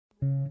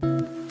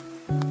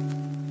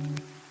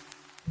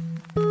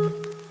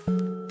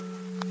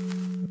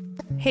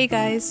Hey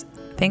guys,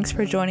 thanks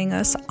for joining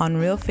us on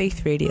Real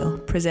Faith Radio,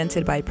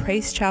 presented by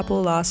Praise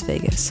Chapel Las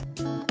Vegas.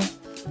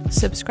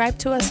 Subscribe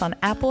to us on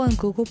Apple and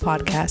Google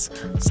Podcasts,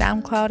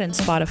 SoundCloud, and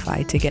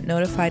Spotify to get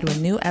notified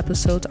when new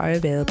episodes are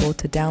available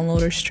to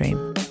download or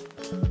stream.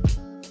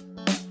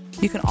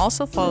 You can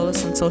also follow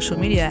us on social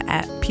media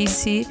at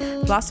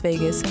PC Las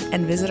Vegas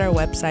and visit our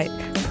website,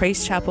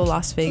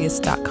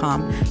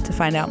 praisechapellasvegas.com, to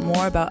find out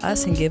more about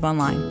us and give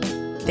online.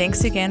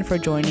 Thanks again for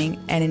joining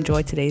and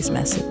enjoy today's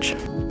message.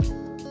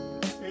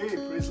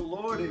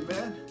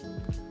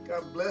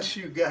 Bless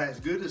you guys.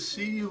 Good to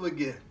see you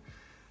again.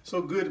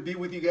 So good to be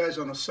with you guys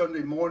on a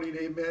Sunday morning,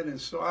 amen. And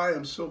so I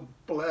am so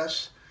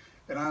blessed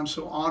and I'm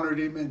so honored,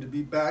 amen, to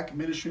be back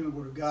ministering the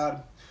Word of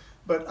God.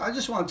 But I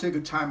just want to take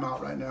a time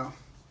out right now.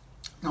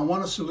 I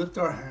want us to lift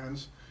our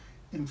hands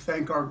and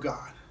thank our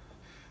God.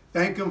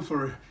 Thank Him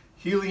for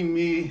healing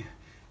me,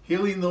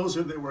 healing those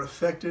that were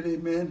affected,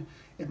 amen,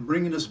 and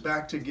bringing us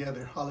back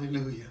together.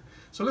 Hallelujah.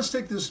 So let's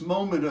take this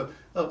moment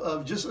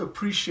of just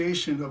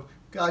appreciation of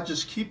God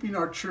just keeping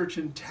our church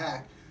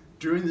intact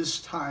during this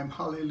time.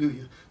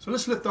 Hallelujah. So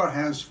let's lift our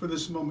hands for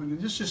this moment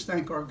and just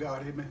thank our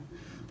God. Amen.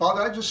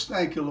 Father, I just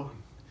thank you, Lord.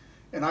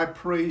 And I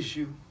praise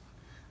you.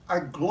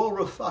 I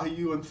glorify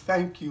you and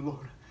thank you,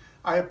 Lord.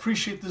 I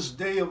appreciate this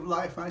day of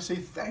life. I say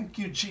thank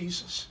you,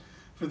 Jesus,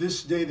 for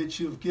this day that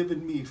you have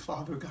given me,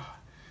 Father God.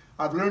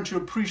 I've learned to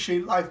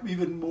appreciate life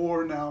even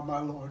more now, my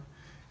Lord.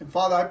 And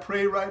Father, I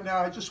pray right now,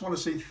 I just want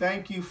to say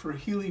thank you for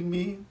healing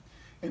me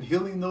and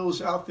healing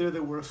those out there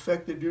that were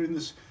affected during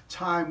this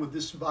time with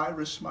this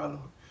virus, my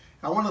Lord.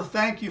 I want to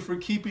thank you for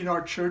keeping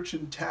our church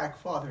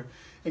intact, Father,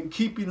 and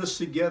keeping us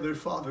together,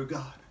 Father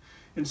God.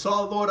 And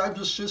so, Lord, I'm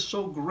just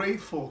so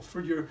grateful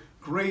for your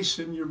grace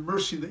and your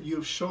mercy that you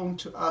have shown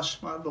to us,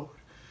 my Lord.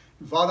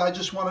 And Father, I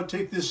just want to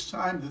take this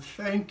time to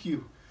thank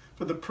you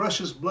for the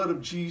precious blood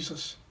of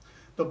Jesus,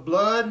 the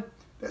blood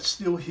that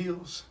still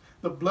heals,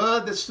 the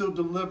blood that still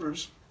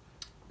delivers,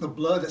 the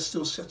blood that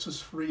still sets us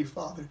free,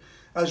 Father.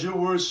 As your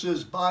word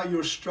says, by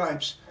your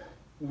stripes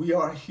we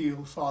are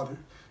healed, Father.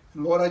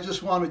 And Lord, I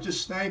just want to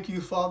thank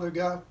you, Father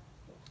God,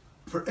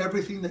 for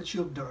everything that you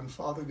have done,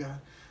 Father God.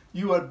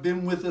 You have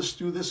been with us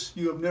through this.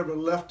 You have never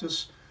left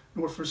us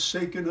nor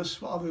forsaken us,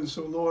 Father. And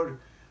so, Lord,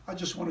 I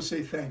just want to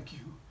say thank you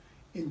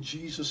in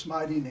Jesus'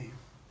 mighty name.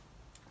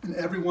 And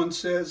everyone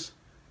says,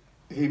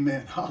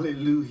 amen.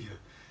 Hallelujah.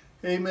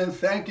 Amen.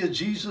 Thank you,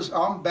 Jesus.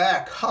 I'm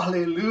back.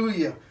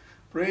 Hallelujah.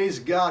 Praise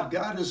God.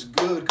 God is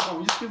good. Come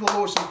on, just give the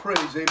Lord some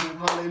praise. Amen.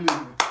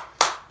 Hallelujah.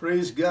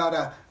 Praise God.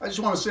 I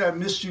just want to say I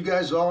missed you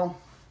guys all.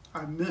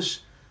 I miss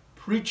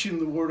preaching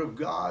the Word of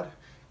God.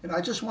 And I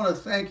just want to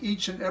thank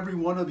each and every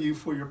one of you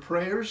for your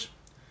prayers,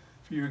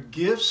 for your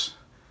gifts,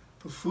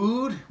 for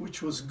food,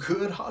 which was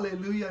good.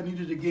 Hallelujah. I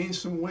needed to gain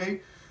some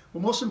weight.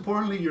 But most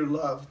importantly, your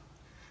love.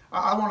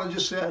 I want to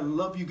just say I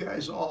love you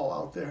guys all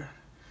out there.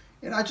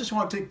 And I just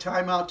want to take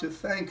time out to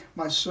thank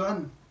my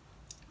son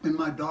and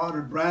my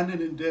daughter,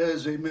 Brandon and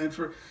Des, amen,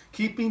 for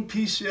keeping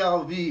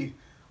PCLV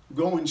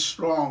going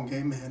strong,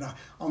 amen.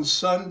 On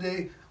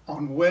Sunday,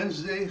 on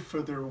Wednesday,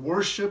 for their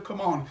worship. Come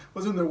on,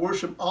 wasn't their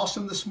worship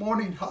awesome this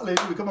morning?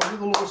 Hallelujah. Come on,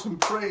 give the Lord some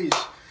praise.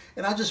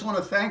 And I just want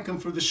to thank Him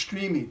for the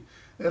streaming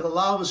that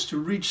allowed us to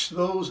reach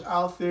those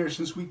out there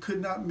since we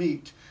could not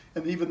meet,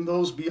 and even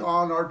those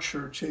beyond our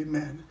church,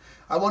 amen.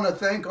 I want to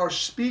thank our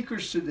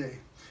speakers today,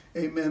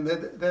 amen,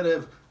 that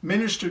have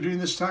ministered during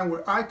this time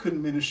where I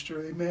couldn't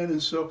minister, amen.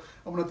 And so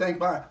I want to thank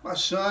my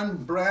son,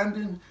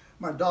 Brandon,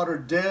 my daughter,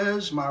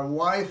 Des, my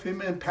wife,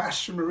 amen,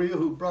 Pastor Maria,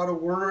 who brought a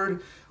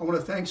word. I want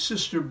to thank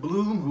Sister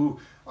Bloom, who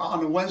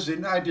on a Wednesday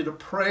night did a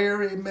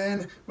prayer,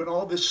 amen, when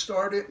all this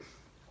started.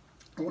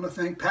 I want to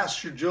thank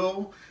Pastor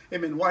Joe,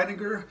 amen,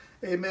 Weidinger,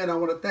 amen. I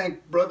want to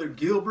thank Brother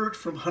Gilbert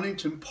from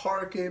Huntington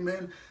Park,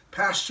 amen.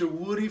 Pastor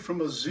Woody from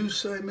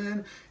Azusa,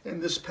 amen.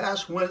 And this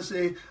past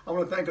Wednesday, I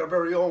want to thank our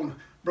very own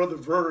Brother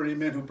Verd,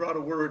 amen, who brought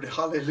a word.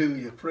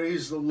 Hallelujah.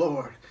 Praise the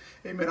Lord.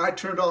 Amen. I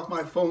turned off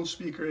my phone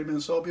speaker, amen,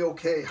 so I'll be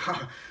okay.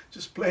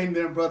 Just playing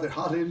there, brother.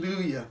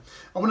 Hallelujah.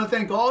 I want to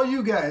thank all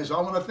you guys.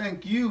 I want to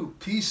thank you,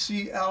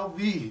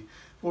 PCLV,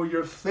 for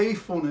your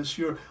faithfulness,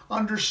 your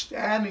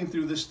understanding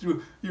through this,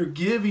 through your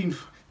giving.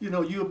 You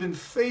know, you have been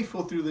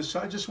faithful through this.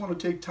 So I just want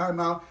to take time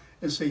out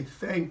and say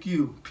thank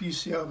you,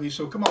 PCLV.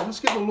 So come on, let's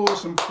give the Lord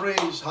some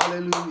praise.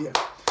 Hallelujah.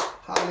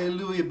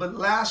 Hallelujah. But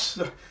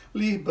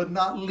lastly, but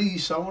not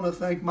least, I want to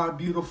thank my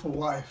beautiful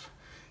wife.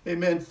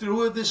 Amen.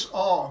 Through this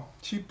all,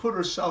 she put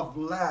herself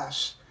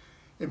last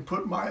and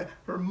put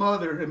her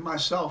mother and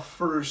myself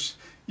first,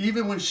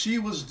 even when she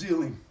was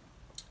dealing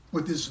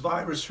with this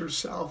virus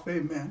herself.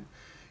 Amen.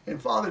 And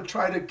Father,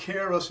 try to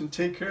care us and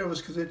take care of us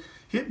because it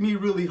hit me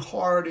really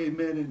hard.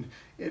 Amen.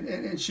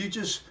 And she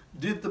just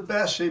did the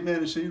best. Amen.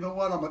 And said, you know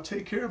what? I'm going to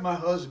take care of my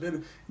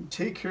husband and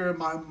take care of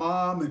my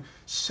mom and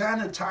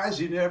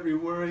sanitizing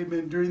everywhere.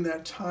 Amen. During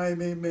that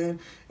time. Amen.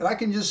 And I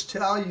can just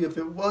tell you, if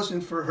it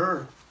wasn't for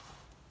her,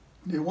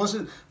 it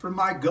wasn't for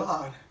my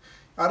God,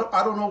 I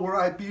don't know where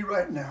I'd be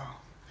right now.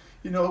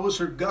 You know, it was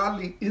her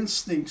godly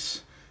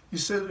instincts, He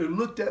said, he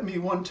looked at me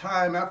one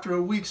time after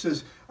a week,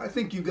 says, I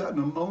think you got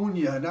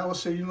pneumonia. And I would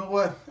say, you know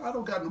what? I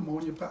don't got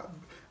pneumonia,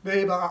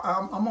 babe.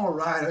 I'm all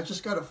right. I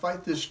just got to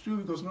fight this through.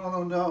 He goes,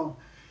 no.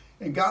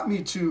 And got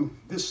me to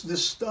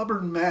this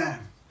stubborn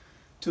man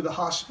to the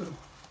hospital.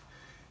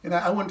 And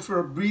I went for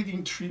a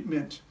breathing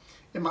treatment.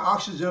 And my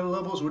oxygen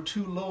levels were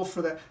too low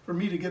for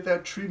me to get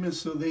that treatment.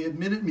 So they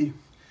admitted me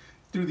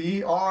through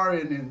the ER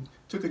and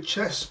took a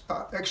chest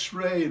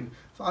x-ray and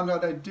found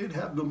out I did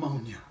have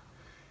pneumonia.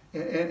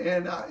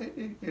 And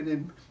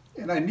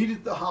I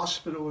needed the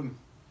hospital, and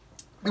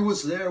it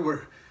was there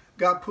where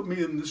God put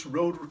me in this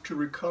road to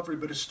recovery.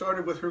 But it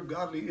started with her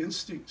godly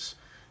instincts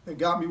that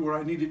got me where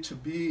I needed to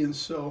be. And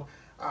so,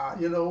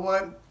 you know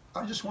what?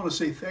 I just want to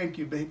say thank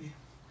you, baby.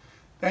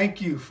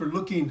 Thank you for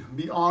looking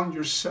beyond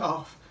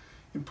yourself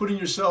and putting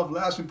yourself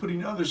last and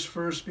putting others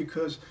first,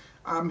 because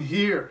I'm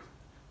here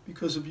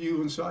because of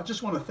you. And so I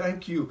just want to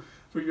thank you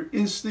for your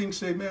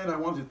instincts. Amen. I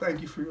want to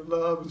thank you for your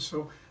love. And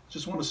so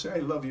just want to say I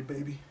love you,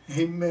 baby.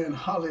 Amen.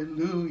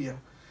 Hallelujah.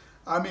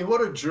 I mean,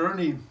 what a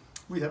journey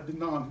we have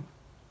been on.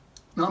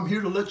 Now I'm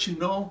here to let you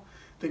know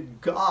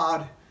that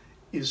God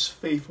is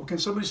faithful. Can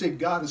somebody say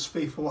God is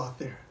faithful out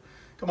there?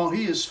 Come on,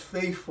 he is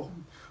faithful.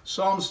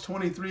 Psalms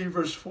 23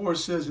 verse 4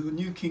 says in the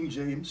New King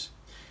James,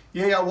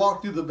 yea, I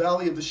walk through the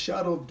valley of the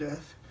shadow of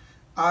death.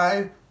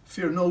 I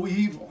fear no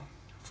evil.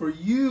 For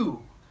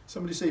you,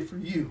 somebody say for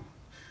you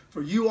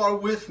are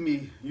with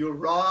me. Your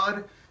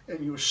rod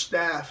and your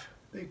staff,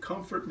 they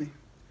comfort me.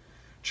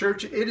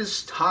 Church, it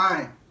is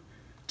time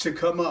to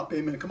come up.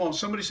 Amen. Come on,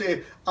 somebody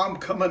say, I'm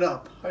coming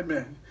up.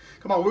 Amen.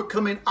 Come on, we're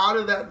coming out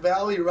of that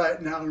valley right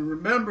now. And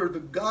remember, the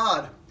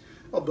God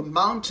of the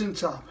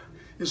mountaintop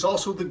is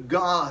also the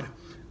God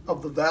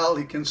of the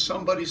valley. Can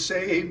somebody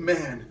say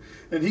amen?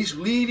 And he's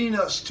leading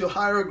us to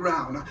higher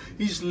ground.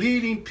 He's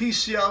leading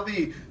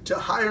PCLV to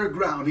higher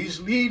ground. He's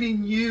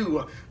leading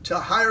you to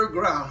higher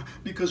ground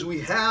because we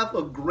have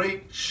a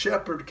great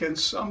shepherd. Can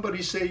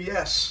somebody say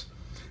yes?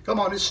 Come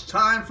on, it's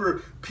time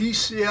for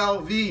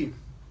PCLV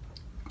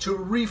to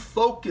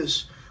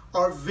refocus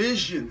our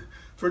vision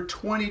for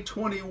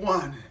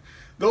 2021.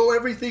 Though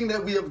everything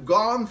that we have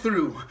gone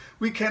through,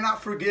 we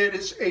cannot forget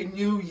it's a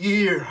new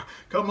year.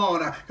 Come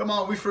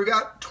on, we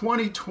forgot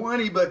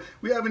 2020, but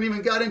we haven't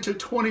even got into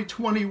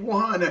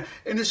 2021, and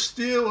it's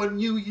still a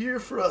new year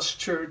for us,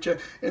 church.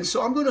 And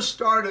so I'm going to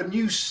start a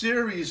new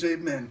series,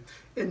 amen,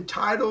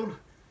 entitled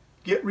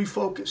Get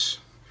Refocused.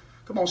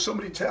 Come on,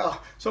 somebody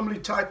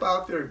type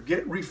out there,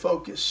 Get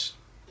Refocused.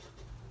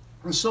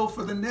 And so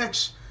for the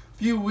next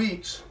few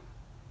weeks,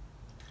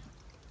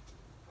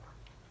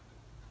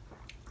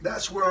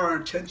 that's where our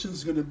attention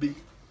is going to be,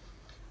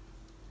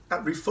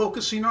 at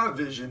refocusing our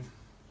vision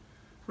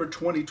for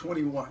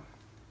 2021.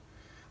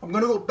 I'm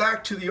going to go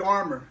back to the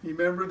armor. You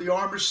remember the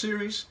armor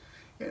series?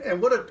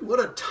 And what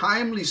a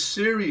timely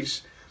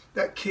series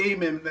that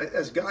came in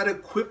as God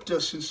equipped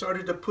us and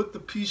started to put the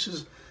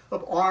pieces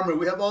of armor.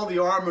 We have all the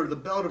armor, the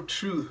belt of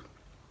truth,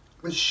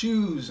 the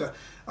shoes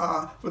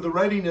for the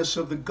readiness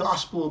of the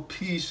gospel of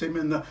peace,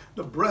 amen,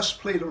 the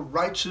breastplate of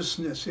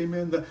righteousness,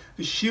 amen,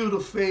 the shield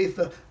of faith,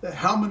 the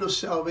helmet of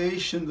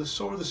salvation, the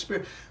sword of the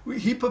Spirit.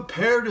 He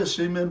prepared us,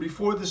 amen,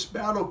 before this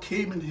battle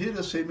came and hit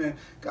us, amen.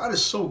 God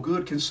is so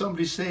good. Can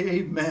somebody say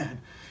amen?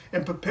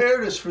 And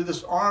prepared us for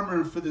this armor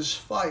and for this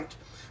fight.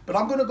 But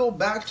I'm going to go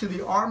back to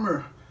the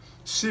armor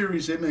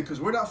series, amen, because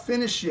we're not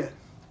finished yet.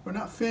 We're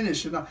not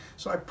finished.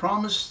 So I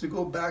promise to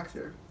go back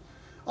there.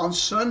 On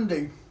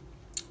Sunday,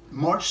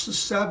 March the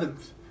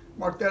 7th,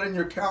 mark that in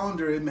your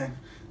calendar, amen.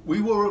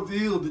 We will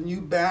reveal the new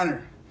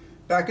banner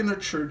back in the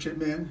church,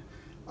 amen,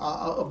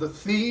 of the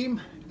theme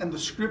and the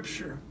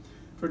scripture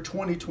for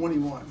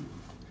 2021.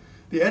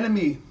 The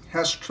enemy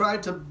has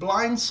tried to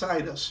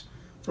blindside us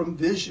from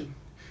vision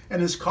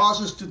and has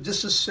caused us to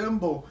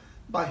disassemble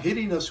by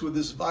hitting us with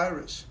this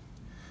virus.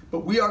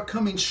 But we are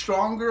coming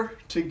stronger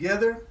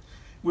together.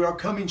 We are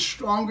coming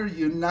stronger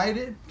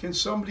united. Can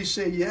somebody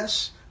say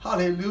yes?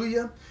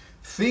 Hallelujah.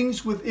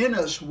 Things within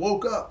us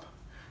woke up,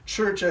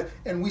 church,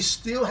 and we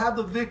still have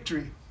the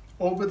victory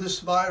over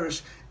this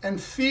virus. And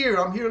fear,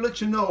 I'm here to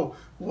let you know,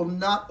 will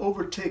not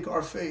overtake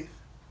our faith.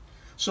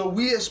 So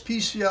we as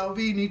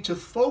PCLV need to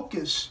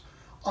focus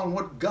on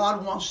what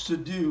God wants to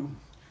do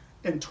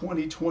in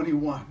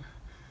 2021.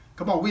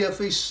 Come on, we have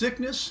faced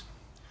sickness,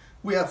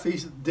 we have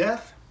faced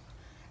death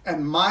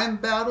and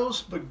mind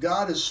battles, but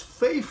God is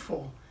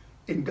faithful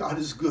and God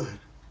is good.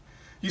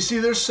 You see,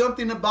 there's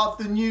something about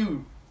the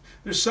new.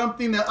 There's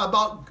something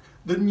about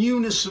the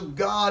newness of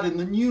God and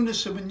the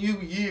newness of a new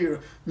year.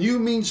 New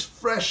means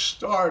fresh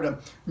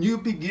start, new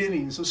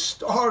beginnings, a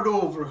start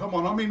over. Come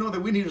on, how many know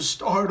that we need to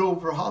start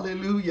over?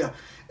 Hallelujah.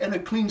 And a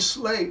clean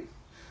slate.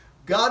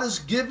 God has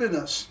given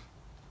us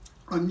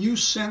a new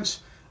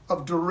sense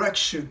of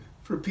direction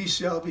for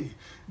PCLV.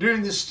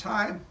 During this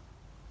time,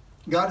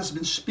 God has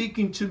been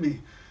speaking to me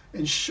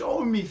and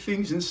showing me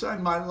things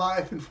inside my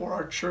life and for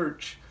our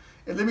church.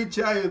 And let me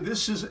tell you,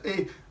 this is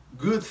a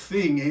good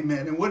thing,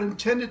 amen. And what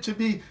intended to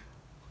be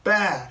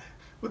bad,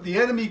 what the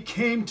enemy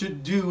came to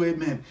do,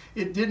 amen,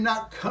 it did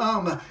not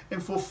come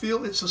and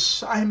fulfill its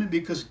assignment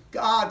because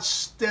God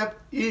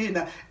stepped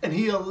in and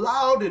he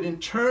allowed it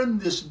and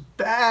turned this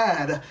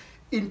bad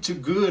into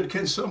good.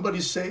 Can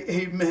somebody say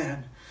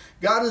amen?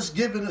 God has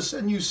given us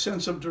a new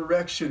sense of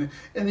direction,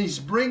 and he's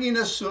bringing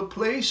us to a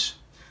place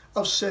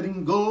of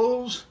setting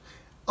goals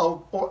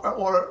or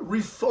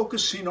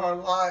refocusing our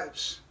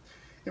lives.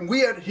 And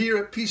we here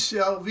at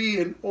PCLV,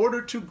 in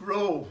order to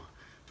grow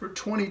for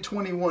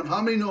 2021,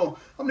 how many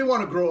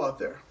want to grow out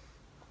there?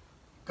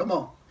 Come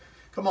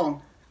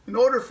on. In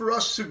order for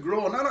us to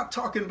grow, and I'm not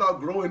talking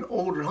about growing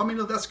older. How many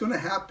know that's going to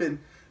happen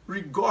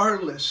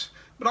regardless?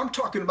 But I'm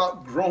talking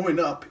about growing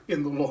up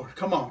in the Lord.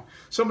 Come on.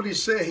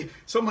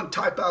 Someone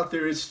type out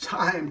there, it's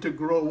time to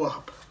grow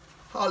up.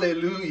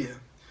 Hallelujah.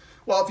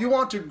 Well, if you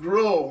want to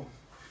grow,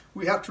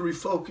 we have to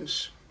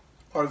refocus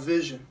our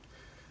vision.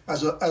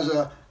 As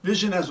a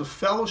vision as a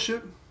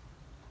fellowship,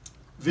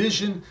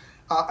 vision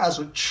as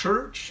a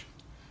church,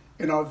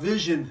 and our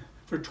vision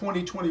for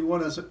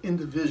 2021 as an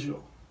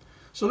individual.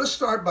 So let's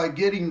start by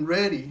getting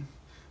ready,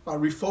 by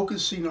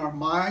refocusing our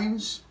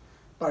minds,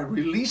 by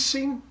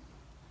releasing,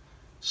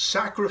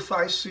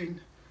 sacrificing,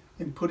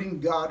 and putting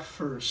God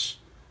first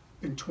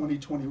in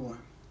 2021.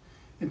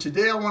 And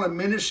today I want to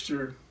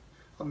minister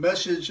a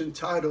message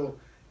entitled,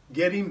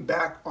 Getting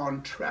Back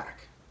on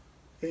Track.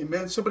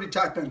 Amen. Somebody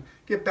type in,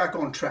 get back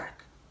on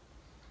track.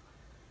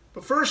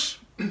 But first,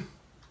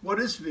 what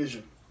is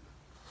vision?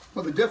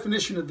 Well, the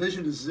definition of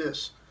vision is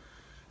this,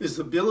 is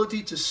the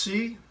ability to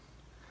see,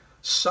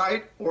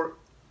 sight or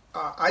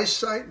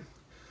eyesight,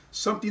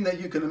 something that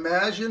you can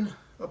imagine,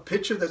 a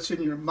picture that's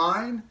in your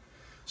mind,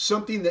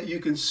 something that you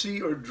can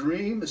see or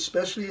dream,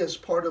 especially as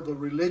part of a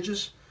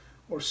religious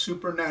or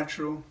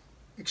supernatural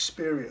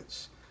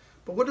experience.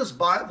 But what does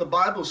the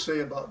Bible say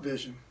about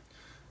vision?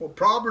 Well,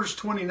 Proverbs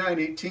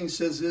 29:18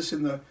 says this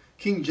in the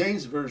King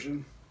James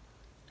Version,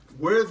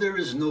 where there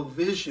is no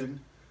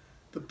vision,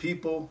 the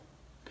people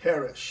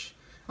perish.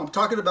 I'm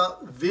talking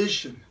about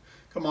vision.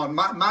 Come on,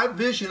 my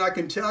vision, I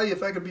can tell you,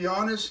 if I could be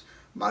honest,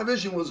 my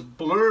vision was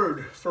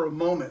blurred for a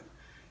moment.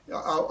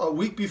 A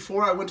week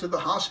before I went to the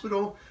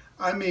hospital,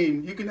 I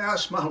mean, you can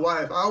ask my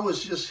wife, I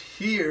was just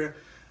here,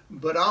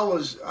 but I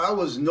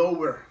was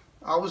nowhere.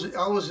 I was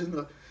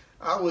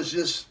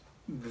just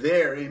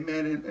there,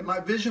 amen. And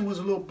my vision was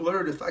a little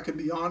blurred, if I can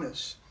be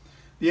honest.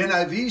 The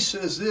NIV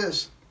says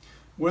this,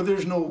 where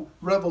there's no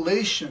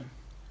revelation,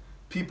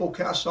 people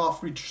cast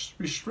off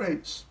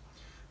restraints.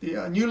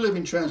 The New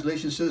Living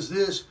Translation says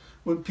this,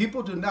 when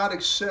people do not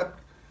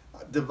accept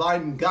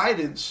divine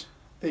guidance,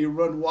 they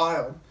run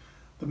wild.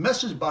 The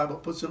Message Bible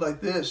puts it like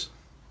this,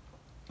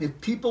 if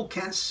people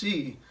can't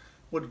see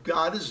what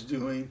God is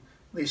doing,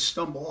 they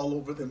stumble all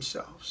over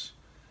themselves.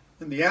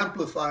 And the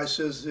Amplified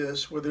says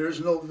this, where there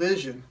is no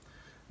vision,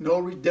 no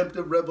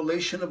redemptive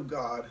revelation of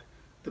God,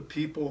 the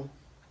people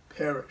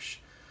perish.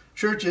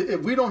 Church,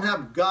 if we don't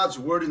have God's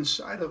word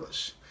inside of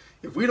us,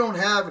 if we don't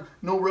have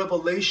no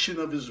revelation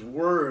of his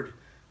word,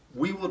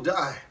 we will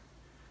die.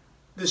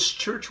 This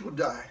church will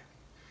die.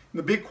 And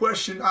the big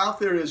question out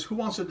there is, who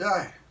wants to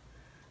die?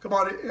 Come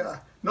on,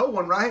 no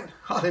one, right?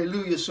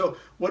 Hallelujah. So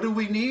what do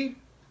we need?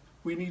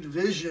 We need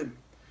vision.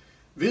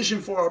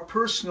 Vision for our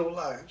personal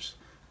lives.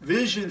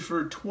 Vision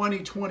for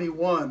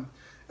 2021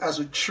 as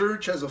a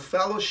church, as a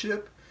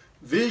fellowship.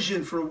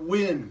 Vision for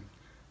win,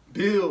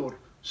 build,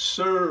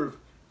 serve,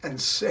 and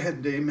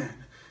send. Amen.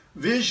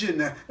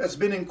 Vision that's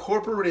been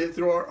incorporated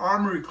through our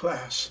Armory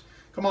class.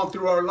 Come on,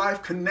 through our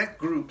Life Connect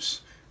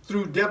groups,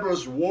 through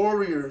Deborah's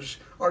Warriors,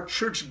 our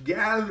church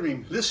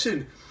gathering.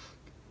 Listen,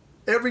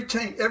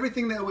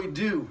 everything that we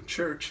do,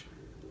 church,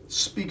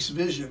 speaks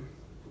vision.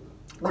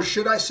 Or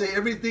should I say,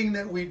 everything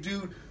that we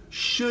do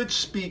should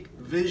speak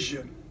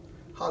vision.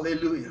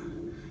 Hallelujah.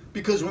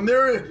 Because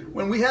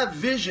when we have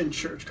vision,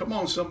 church, come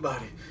on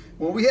somebody,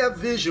 when we have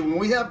vision, when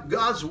we have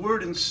God's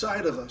word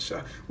inside of us,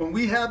 when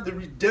we have the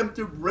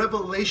redemptive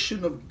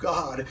revelation of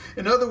God,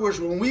 in other words,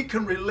 when we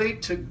can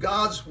relate to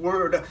God's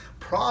word,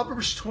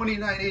 Proverbs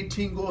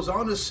 29:18 goes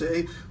on to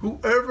say,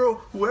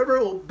 whoever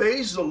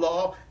obeys the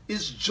law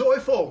is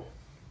joyful.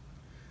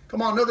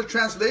 Come on, another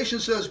translation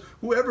says,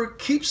 whoever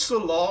keeps the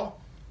law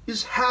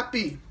is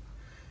happy.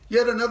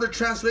 Yet another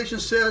translation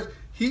says,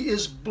 he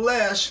is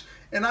blessed.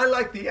 And I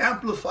like the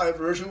Amplified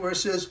version where it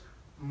says,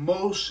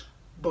 most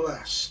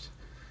blessed.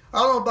 I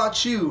don't know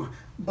about you,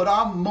 but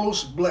I'm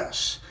most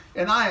blessed.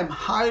 And I am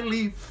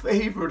highly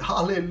favored.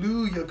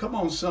 Hallelujah. Come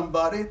on,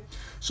 somebody.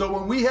 So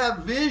when we have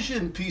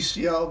vision,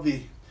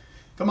 PCLV,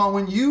 come on,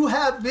 when you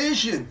have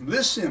vision,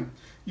 listen,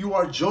 you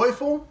are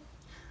joyful,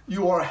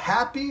 you are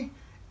happy,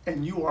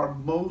 and you are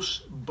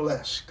most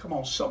blessed. Come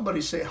on,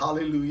 somebody say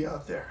hallelujah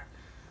out there.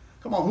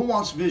 Come on, who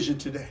wants vision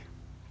today?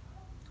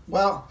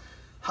 Well,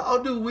 how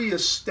do we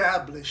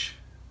establish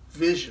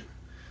vision?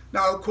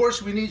 Now, of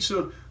course, we need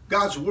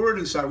God's word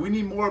inside. We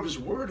need more of his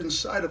word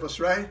inside of us,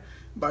 right?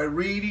 By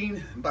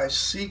reading, by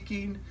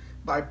seeking,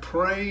 by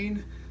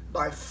praying,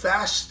 by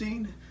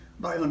fasting,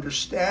 by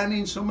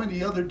understanding, so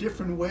many other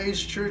different ways,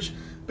 church.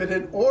 But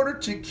in order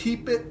to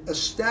keep it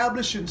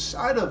established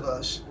inside of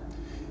us,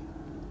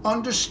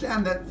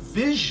 understand that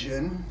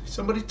vision,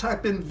 somebody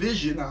type in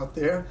vision out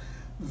there,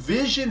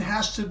 vision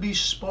has to be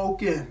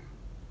spoken.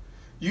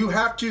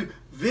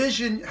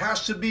 Vision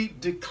has to be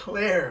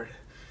declared.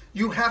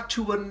 You have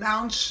to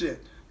announce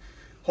it.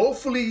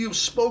 Hopefully you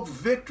spoke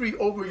victory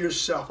over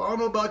yourself. I don't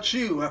know about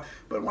you,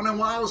 but when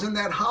I was in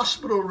that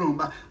hospital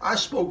room, I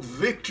spoke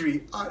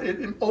victory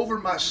over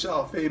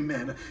myself.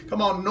 Amen.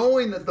 Come on,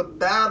 knowing that the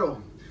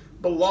battle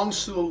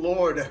belongs to the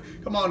Lord.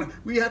 Come on,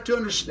 we have to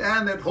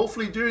understand that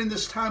hopefully during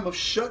this time of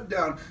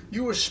shutdown,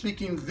 you are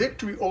speaking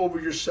victory over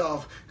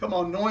yourself. Come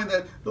on, knowing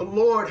that the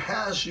Lord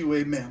has you.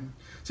 Amen.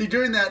 See,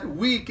 during that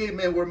week,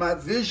 amen, where my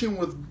vision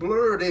was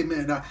blurred,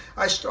 amen,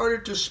 I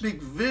started to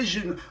speak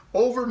vision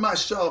over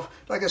myself,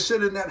 like I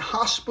said, in that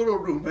hospital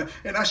room.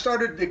 And I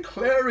started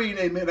declaring,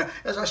 amen,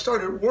 as I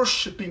started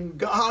worshiping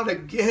God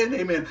again,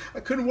 amen. I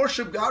couldn't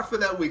worship God for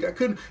that week. I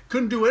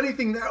couldn't do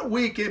anything that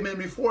week, amen,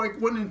 before I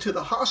went into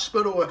the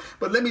hospital.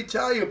 But let me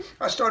tell you,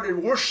 I started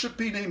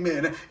worshiping,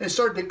 amen, and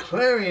started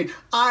declaring,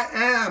 I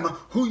am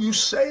who you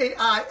say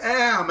I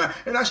am.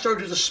 And I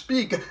started to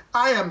speak,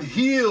 I am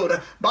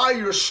healed by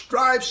your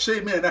stripes,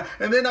 amen.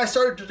 And then I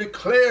started to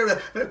declare,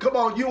 come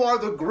on, you are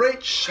the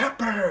great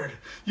shepherd.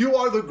 You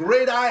are the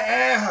great I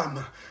am.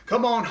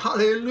 Come on,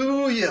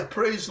 hallelujah.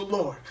 Praise the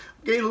Lord.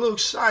 I'm getting a little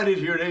excited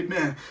here,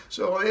 amen.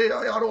 So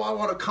I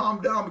want to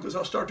calm down because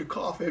I'll start to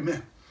cough,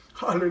 amen.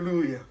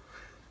 Hallelujah.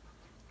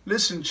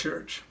 Listen,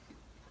 church.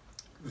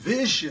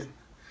 Vision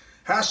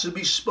has to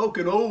be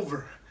spoken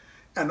over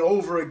and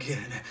over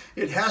again.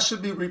 It has to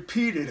be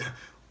repeated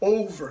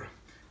over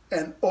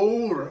and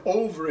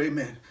over,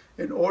 amen,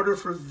 in order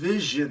for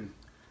vision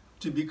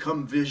to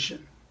become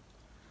vision.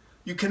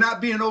 You cannot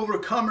be an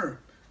overcomer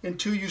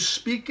until you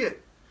speak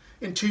it,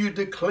 until you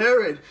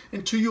declare it,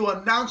 until you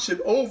announce it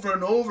over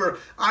and over.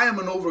 I am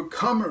an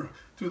overcomer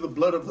through the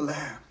blood of the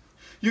Lamb.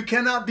 You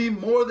cannot be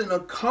more than a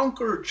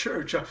conqueror,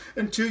 church,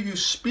 until you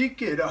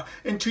speak it,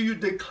 until you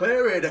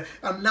declare it,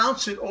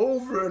 announce it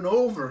over and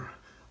over.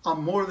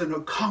 I'm more than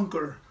a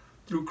conqueror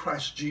through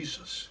Christ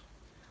Jesus.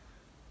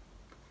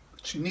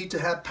 But you need to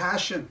have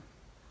passion.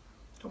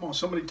 Come on,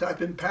 somebody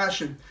type in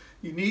passion.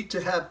 You need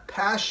to have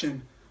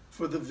passion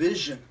for the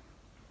vision.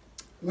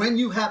 When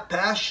you have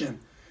passion,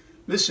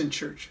 listen,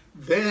 church,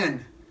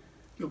 then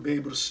you'll be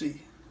able to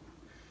see.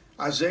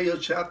 Isaiah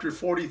chapter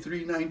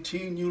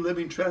 43:19, New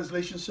Living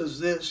Translation says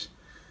this,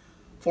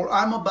 for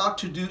I'm about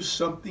to do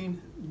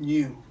something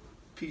new,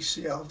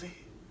 PCLV.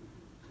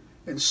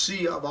 And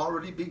see, I've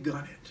already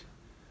begun it.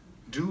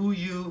 Do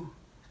you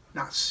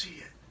not see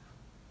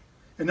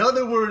it? In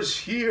other words,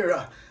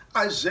 here,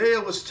 Isaiah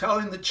was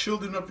telling the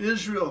children of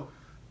Israel,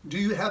 do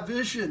you have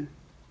vision?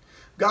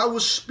 God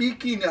was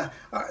speaking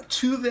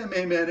to them,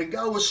 amen, and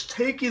God was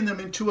taking them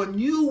into a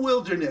new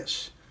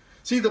wilderness.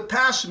 See, the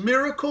past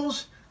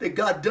miracles that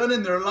God done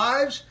in their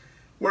lives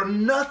were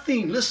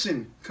nothing,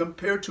 listen,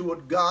 compared to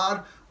what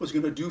God was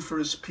going to do for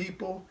his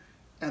people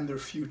and their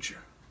future.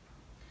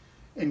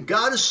 And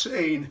God is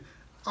saying,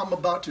 I'm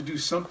about to do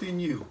something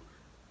new,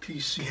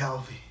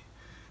 PCLV.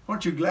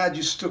 Aren't you glad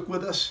you stuck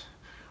with us?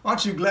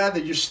 Aren't you glad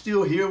that you're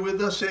still here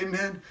with us,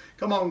 amen?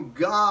 Come on,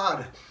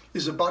 God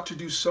is about to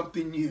do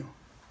something new.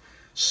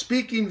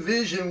 Speaking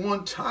vision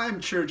one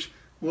time, church,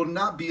 will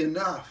not be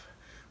enough.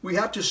 We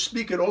have to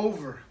speak it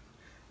over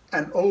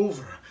and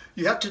over.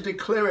 You have to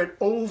declare it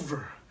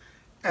over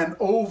and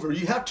over.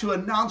 You have to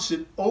announce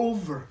it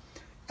over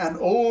and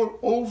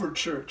over,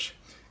 church,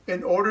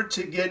 in order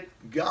to get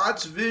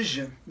God's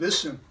vision,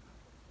 listen,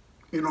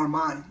 in our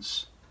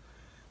minds.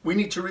 We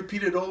need to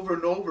repeat it over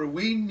and over.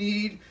 We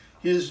need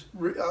his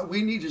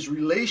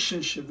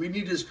relationship. We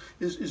need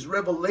his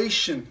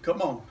revelation.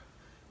 Come on,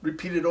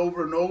 repeat it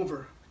over and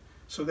over,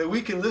 so that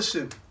we can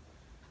listen,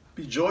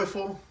 be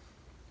joyful,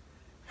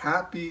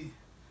 happy,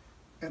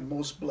 and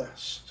most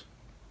blessed.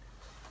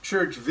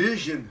 Church,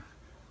 vision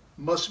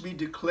must be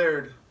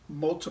declared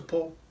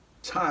multiple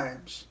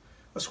times.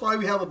 That's why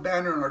we have a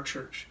banner in our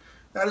church.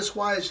 That is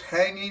why it's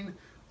hanging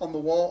on the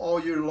wall all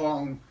year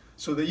long,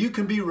 so that you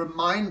can be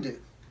reminded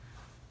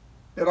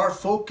that our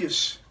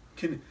focus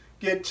can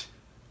get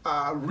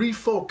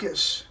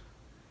refocused,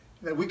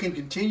 that we can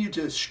continue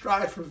to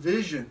strive for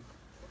vision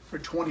for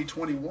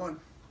 2021.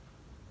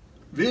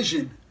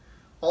 Vision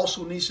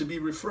also needs to be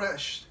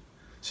refreshed.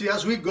 See,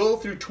 as we go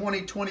through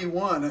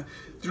 2021,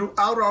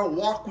 throughout our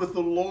walk with the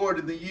Lord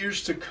in the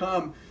years to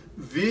come,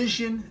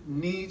 vision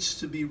needs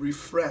to be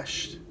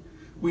refreshed.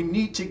 We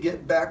need to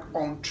get back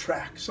on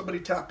track. Somebody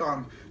type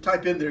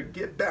in there,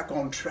 get back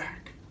on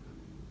track.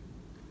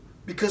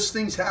 Because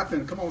things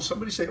happen. Come on,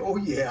 somebody say, oh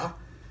yeah.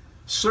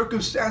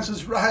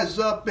 Circumstances rise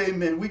up,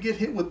 amen. We get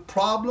hit with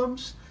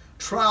problems.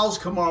 Trials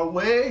come our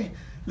way.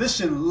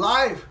 Listen,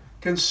 life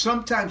can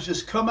sometimes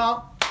just come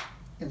out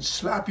and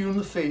slap you in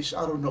the face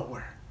out of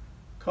nowhere.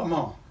 Come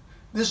on.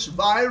 This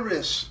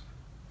virus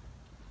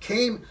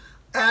came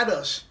at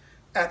us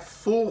at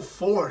full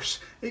force.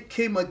 It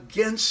came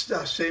against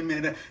us,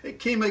 amen. It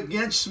came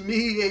against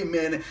me,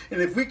 amen.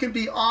 And if we can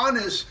be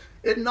honest,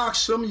 it knocked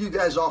some of you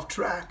guys off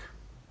track.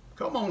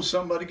 Come on,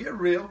 somebody, get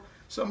real.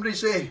 Somebody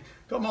say,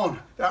 Come on,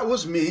 that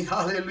was me.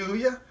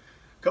 Hallelujah.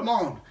 Come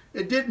on.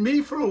 It did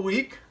me for a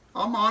week.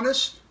 I'm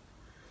honest.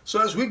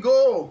 So as we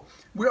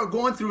are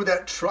going through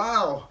that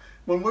trial.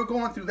 When we're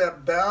going through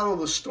that battle,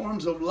 the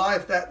storms of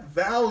life, that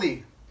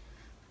valley,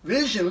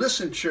 vision,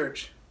 listen,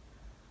 church,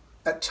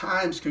 at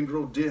times can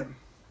grow dim.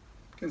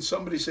 Can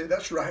somebody say,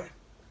 that's right?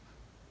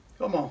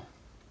 Come on.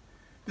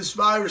 This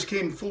virus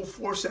came full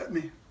force at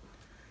me.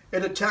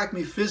 It attacked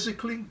me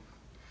physically.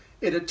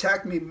 It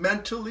attacked me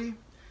mentally.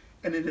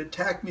 And it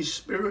attacked me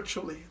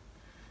spiritually.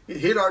 It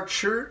hit our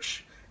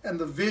church, and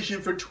the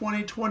vision for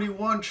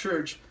 2021,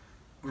 church,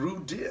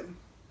 grew dim.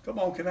 Come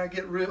on, can I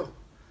get real?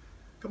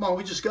 Come on,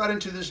 we just got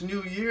into this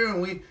new year,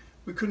 and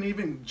we couldn't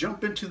even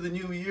jump into the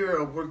new year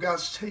of where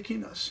God's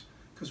taking us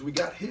because we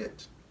got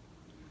hit.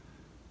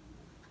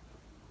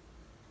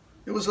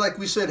 It was like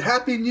we said,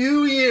 Happy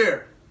New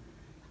Year.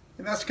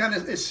 And that's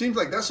it seems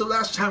like that's the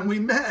last time we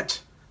met.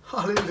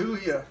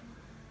 Hallelujah.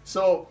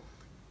 So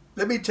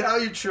let me tell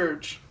you,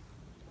 church,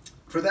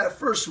 for that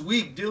first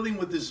week dealing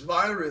with this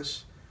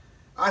virus,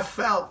 I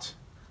felt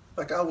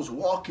like I was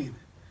walking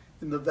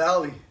in the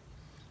valley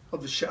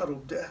of the shadow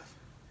of death.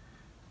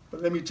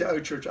 But let me tell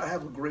you, church, I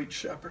have a great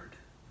shepherd.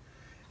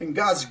 And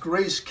God's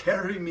grace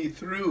carried me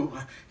through.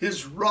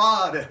 His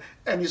rod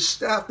and his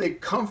staff, they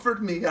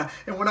comfort me.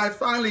 And when I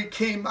finally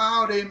came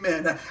out,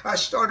 amen, I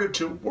started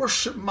to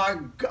worship my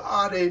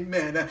God,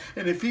 amen.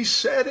 And if he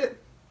said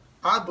it,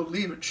 I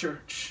believe it,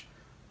 church.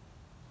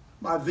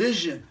 My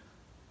vision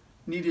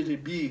needed to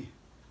be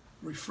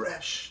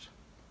refreshed.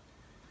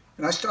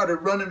 And I started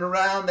running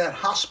around that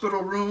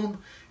hospital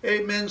room,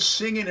 amen,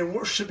 singing and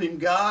worshiping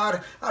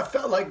God. I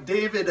felt like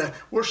David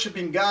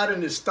worshiping God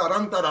in his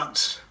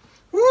tarantarans.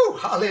 Woo,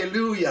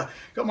 hallelujah.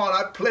 Come on,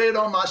 I played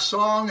on my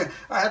song.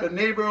 I had a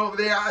neighbor over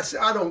there. I said,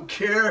 I don't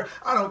care.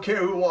 I don't care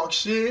who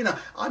walks in.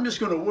 I'm just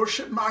going to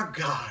worship my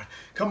God.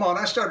 Come on,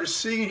 I started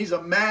singing. He's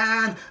a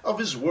man of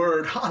his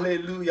word.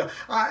 Hallelujah.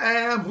 I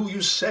am who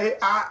you say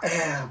I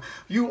am.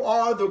 You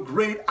are the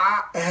great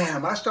I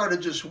am. I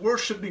started just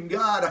worshiping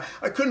God.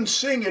 I couldn't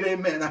sing it,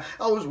 amen.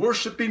 I was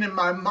worshiping in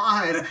my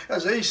mind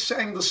as they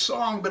sang the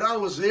song, but I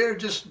was there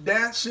just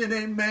dancing,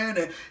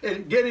 amen,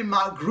 and getting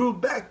my groove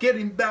back,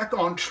 getting back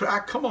on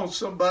track. Come on,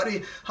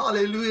 somebody.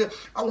 Hallelujah.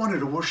 I wanted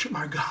to worship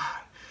my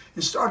God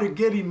and started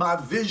getting my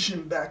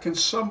vision back. And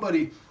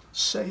somebody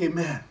say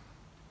amen.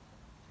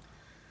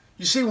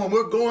 You see, when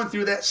we're going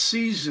through that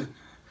season,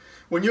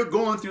 when you're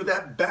going through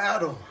that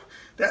battle,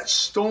 that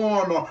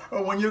storm, or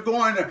when you're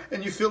going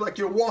and you feel like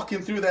you're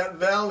walking through that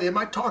valley, am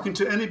I talking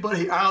to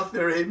anybody out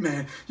there,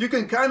 amen? You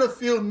can kind of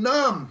feel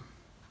numb.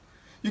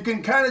 You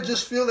can kind of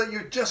just feel that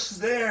you're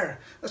just there.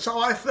 That's how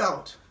I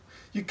felt.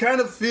 You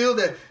kind of feel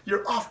that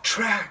you're off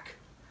track,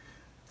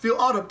 feel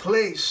out of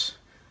place,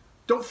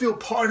 don't feel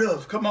part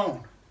of. Come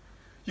on.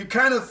 You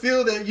kind of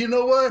feel that, you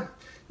know what?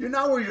 You're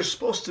not where you're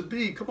supposed to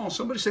be. Come on,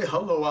 somebody say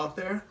hello out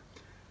there.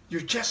 You're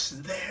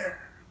just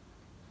there.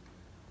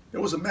 There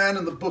was a man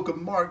in the book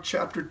of Mark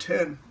chapter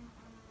 10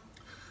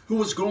 who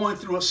was going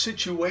through a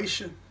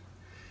situation.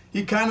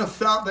 He kind of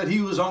felt that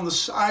he was on the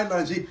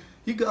sidelines.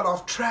 He got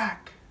off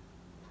track.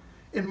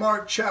 In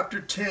Mark chapter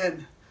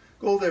 10,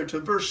 go there to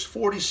verse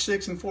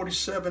 46 and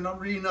 47. I'm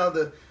reading out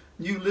the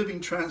New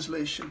Living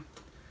Translation.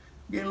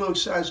 I'm getting a little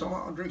excited, so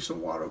I'll drink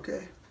some water,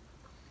 okay?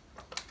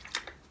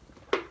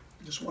 I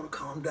just want to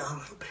calm down a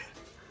little bit.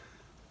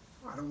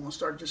 I don't want to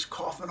start just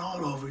coughing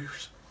all over you.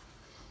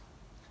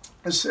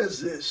 It says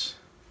this.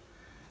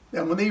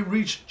 Now when they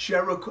reached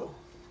Jericho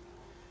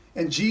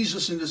and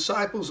Jesus and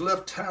disciples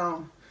left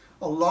town,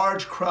 a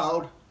large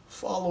crowd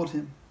followed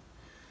him.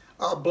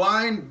 A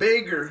blind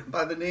beggar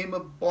by the name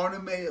of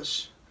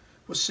Bartimaeus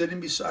was sitting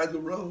beside the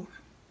road.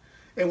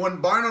 And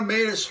when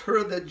Bartimaeus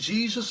heard that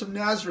Jesus of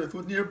Nazareth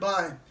was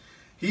nearby,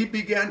 he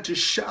began to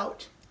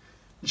shout,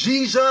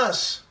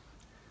 Jesus,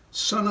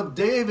 Son of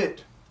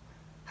David,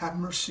 have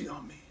mercy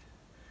on me.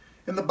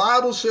 And the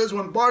Bible says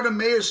when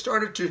Bartimaeus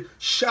started to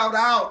shout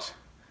out,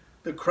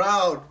 the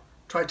crowd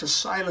tried to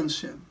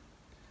silence him.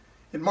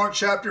 In Mark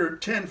chapter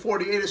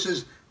 10:48 it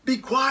says, be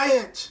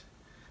quiet.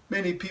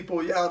 Many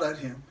people yelled at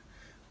him,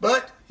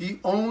 but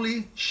he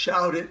only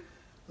shouted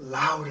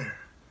louder,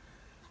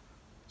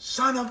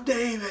 Son of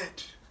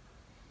David,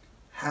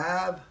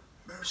 have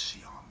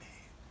mercy on me.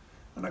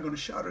 I'm not going to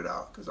shout it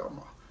out because I'm,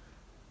 all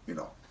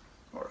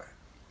right.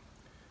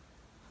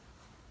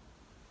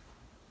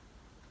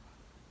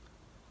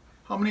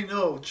 How many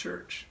know,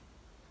 church,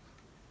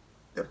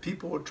 that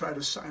people will try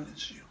to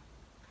silence you?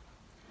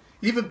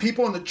 Even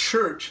people in the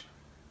church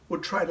will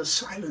try to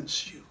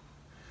silence you.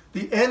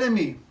 The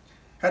enemy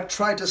had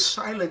tried to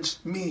silence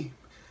me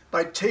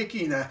by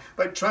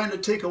trying to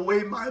take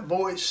away my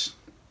voice.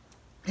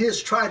 He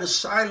has tried to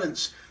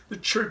silence the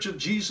Church of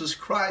Jesus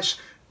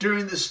Christ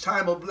during this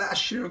time of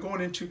last year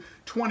going into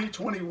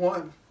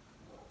 2021.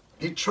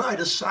 He tried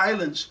to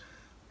silence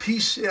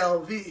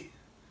PCLV.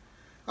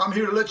 I'm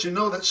here to let you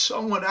know that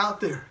someone out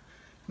there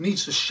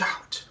needs to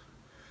shout.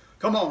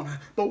 Come on.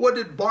 But what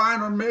did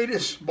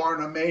Bartimaeus, what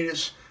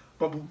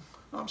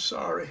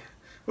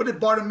did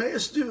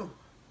Bartimaeus do?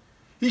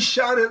 He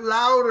shouted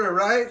louder,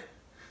 right?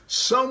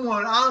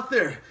 Someone out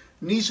there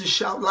needs to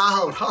shout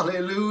loud,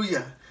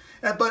 hallelujah.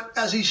 But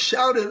as he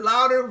shouted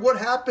louder, what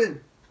happened?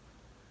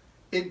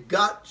 It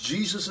got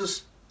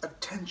Jesus'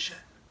 attention.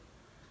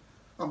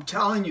 I'm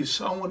telling you,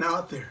 someone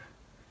out there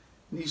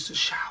needs to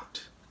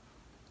shout.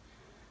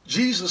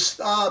 Jesus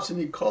stops and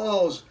he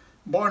calls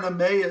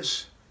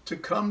Bartimaeus to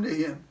come to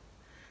him.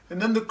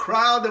 And then the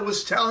crowd that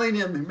was telling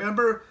him,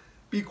 remember,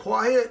 be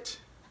quiet,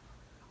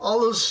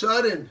 all of a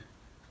sudden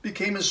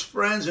became his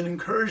friends and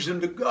encouraged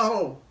him to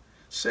go,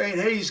 saying,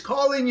 hey, he's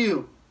calling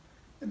you.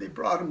 And they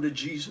brought him to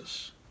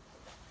Jesus.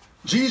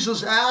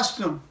 Jesus asked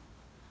him,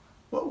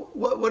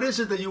 what is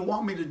it that you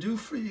want me to do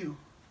for you?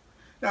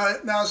 Now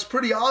it's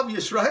pretty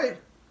obvious, right?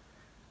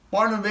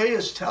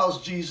 Bartimaeus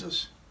tells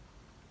Jesus,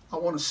 I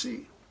want to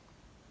see.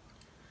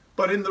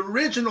 But in the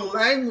original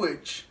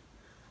language,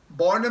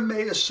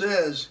 Bartimaeus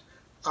says,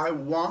 I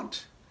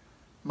want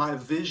my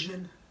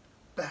vision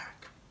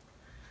back.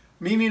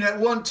 Meaning at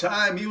one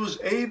time he was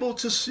able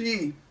to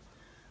see,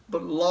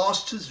 but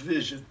lost his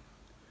vision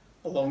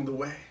along the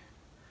way.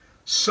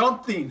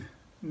 Something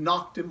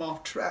knocked him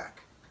off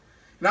track.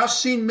 And I've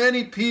seen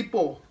many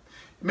people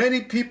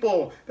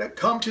that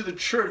come to the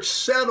church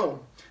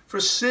settle for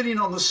sitting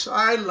on the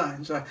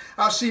sidelines.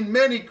 I've seen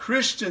many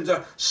Christians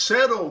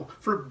settle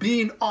for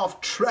being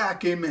off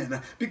track, amen,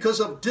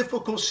 because of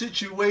difficult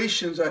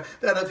situations that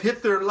have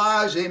hit their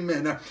lives,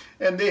 amen,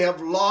 and they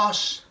have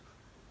lost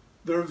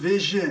their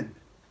vision,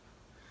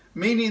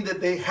 meaning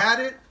that they had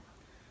it,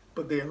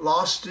 but they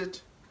lost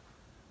it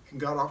and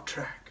got off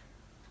track.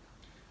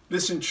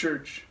 Listen,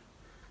 church,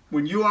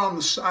 when you are on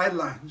the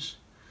sidelines,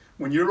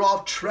 when you're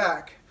off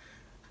track,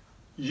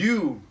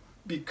 you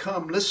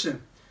become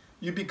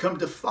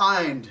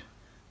defined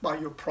by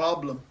your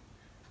problem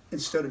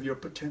instead of your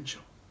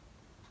potential.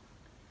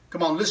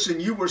 Come on, listen,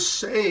 you were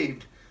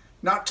saved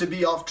not to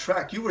be off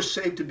track. You were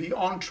saved to be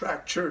on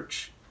track,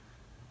 church.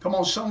 Come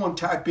on, someone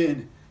type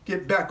in,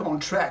 get back on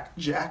track,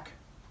 Jack.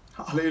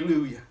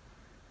 Hallelujah.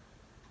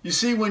 You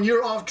see, when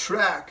you're off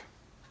track,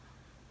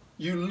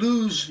 you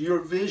lose your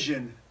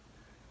vision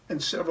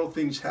and several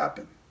things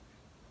happen.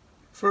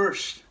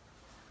 First,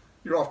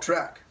 you're off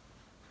track.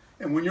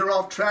 And when you're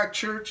off track,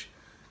 church,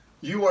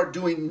 you are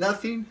doing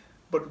nothing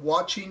but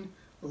watching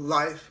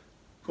life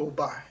go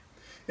by.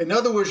 In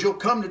other words, you'll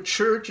come to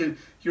church and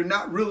you're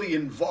not really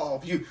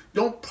involved. You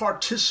don't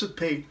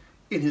participate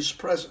in his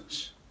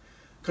presence.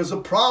 Because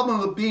the problem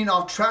of being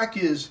off track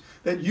is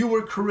that you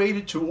were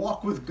created to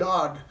walk with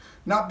God,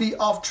 not be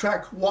off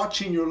track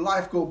watching your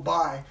life go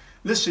by.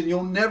 Listen,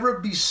 you'll never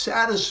be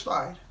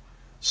satisfied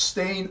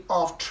staying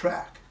off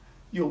track.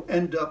 You'll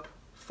end up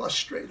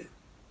frustrated.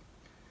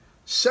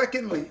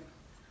 Secondly,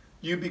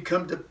 you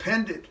become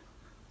dependent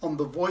on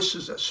the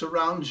voices that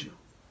surround you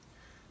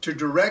to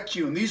direct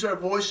you. And these are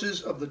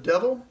voices of the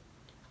devil,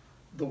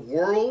 the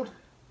world,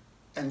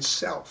 and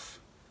self.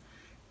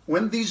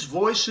 When these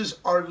voices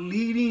are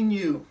leading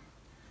you,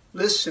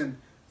 listen,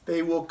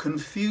 they will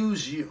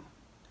confuse you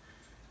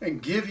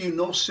and give you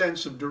no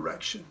sense of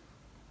direction.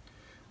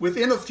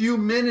 Within a few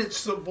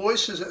minutes, the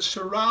voices that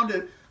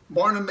surrounded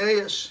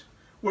Bartimaeus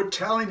were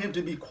telling him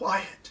to be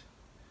quiet.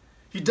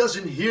 He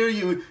doesn't hear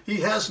you. He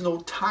has no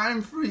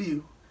time for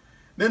you.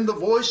 Then the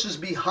voices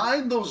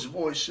behind those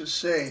voices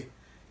say,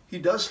 he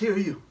does hear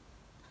you.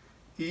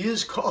 He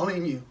is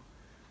calling you.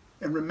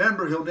 And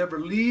remember, he'll never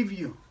leave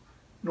you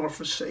nor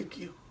forsake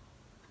you.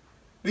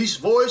 These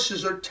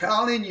voices are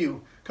telling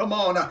you, come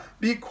on,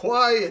 be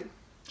quiet,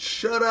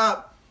 shut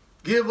up,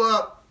 give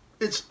up,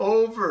 it's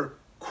over,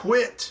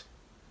 quit.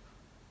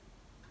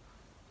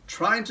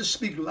 Trying to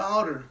speak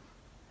louder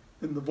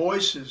than the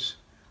voices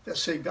that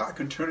say God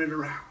can turn it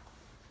around.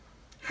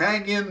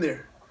 Hang in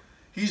there.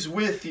 He's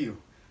with you.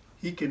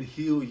 He can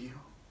heal you.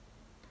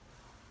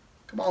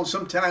 Come on,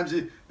 sometimes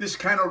this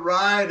kind of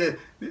ride it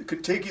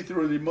could take you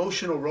through an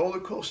emotional roller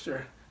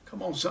coaster.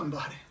 Come on,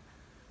 somebody.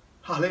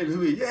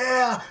 Hallelujah.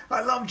 Yeah,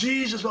 I love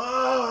Jesus.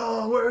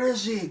 Oh, where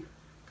is he?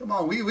 Come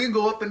on, we can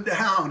go up and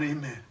down.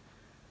 Amen.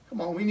 Come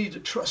on, we need to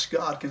trust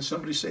God. Can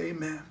somebody say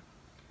amen?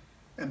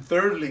 And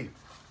thirdly,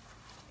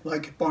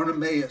 like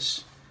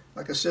Bartimaeus,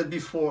 like I said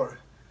before,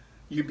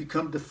 you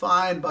become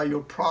defined by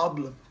your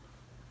problem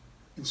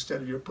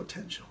instead of your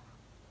potential.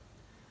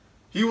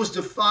 He was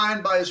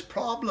defined by his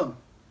problem.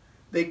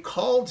 They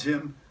called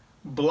him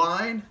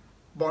blind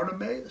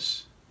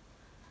Bartimaeus.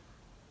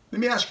 Let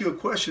me ask you a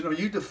question. Are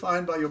you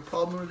defined by your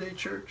problem today,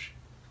 church?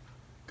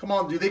 Come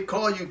on, do they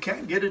call you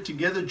can't get it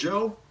together,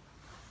 Joe?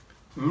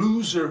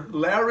 Loser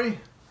Larry?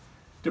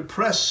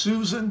 Depressed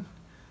Susan?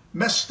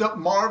 Messed up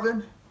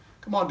Marvin?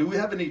 Come on, do we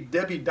have any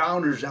Debbie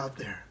Downers out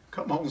there?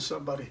 Come on,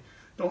 somebody.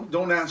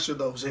 Don't answer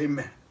those.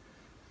 Amen.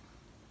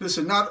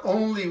 Listen, not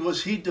only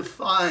was he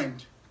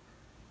defined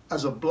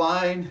as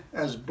blind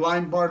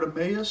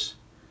Bartimaeus,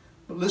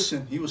 but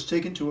listen, he was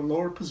taken to a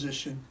lower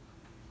position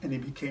and he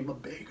became a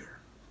beggar.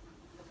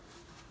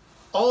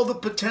 All the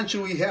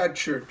potential he had,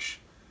 church,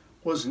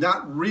 was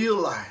not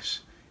realized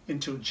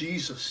until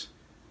Jesus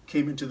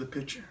came into the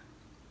picture.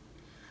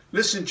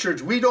 Listen,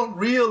 church, we don't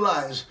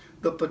realize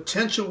the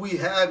potential we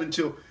have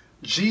until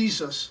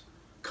Jesus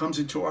comes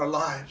into our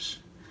lives.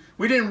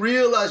 We didn't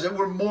realize that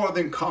we're more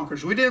than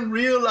conquerors. We didn't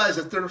realize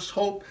that there's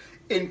hope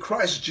in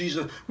Christ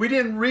Jesus. We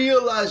didn't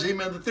realize,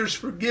 amen, that there's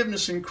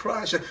forgiveness in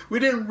Christ. We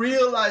didn't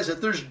realize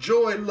that there's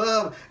joy,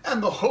 love,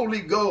 and the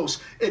Holy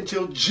Ghost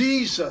until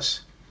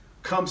Jesus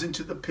comes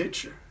into the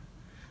picture.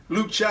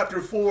 Luke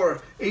chapter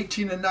 4,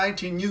 18 and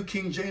 19, New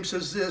King James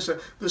says this,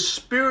 the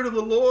Spirit of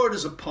the Lord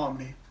is upon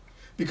me,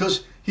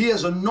 because he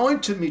has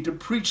anointed me to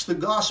preach the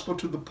gospel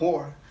to the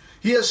poor.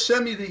 He has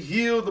sent me to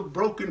heal the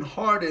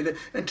brokenhearted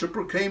and to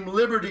proclaim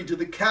liberty to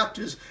the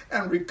captives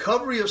and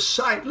recovery of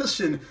sight,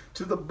 listen,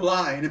 to the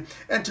blind,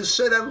 and to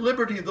set at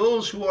liberty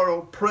those who are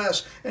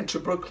oppressed, and to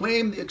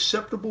proclaim the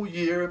acceptable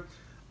year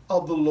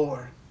of the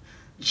Lord.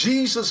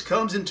 Jesus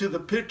comes into the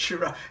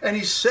picture and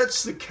he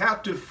sets the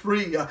captive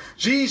free.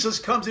 Jesus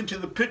comes into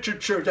the picture,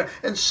 church,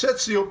 and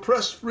sets the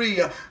oppressed free.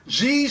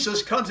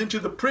 Jesus comes into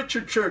the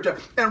picture, church,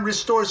 and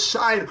restores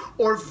sight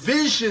or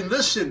vision,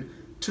 listen,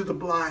 to the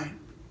blind.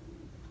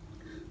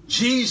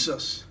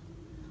 Jesus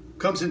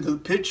comes into the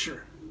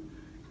picture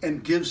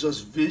and gives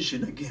us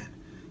vision again.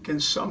 Can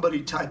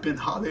somebody type in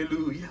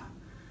hallelujah?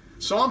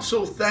 So I'm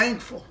so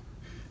thankful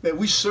that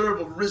we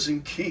serve a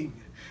risen King.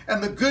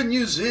 And the good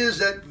news is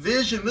that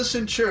vision,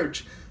 listen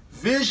church,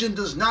 vision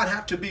does not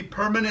have to be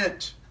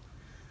permanent.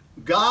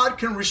 God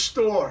can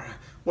restore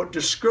what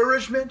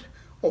discouragement,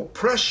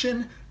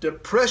 oppression,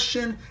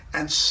 depression,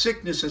 and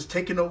sickness has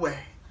taken away.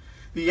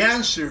 The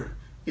answer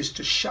is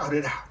to shout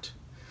it out.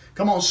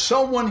 Come on,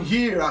 someone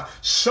here,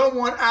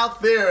 someone out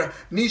there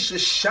needs to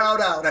shout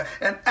out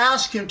and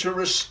ask him to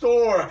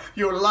restore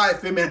your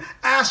life. Amen.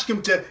 Ask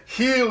him to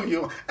heal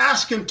you.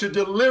 Ask him to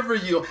deliver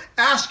you.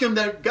 Ask him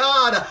that,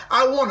 God,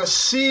 I want to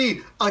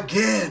see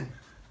again.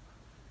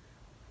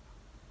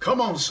 Come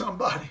on,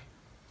 somebody.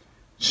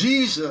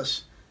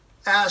 Jesus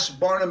asked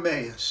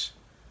Bartimaeus,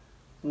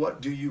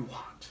 what do you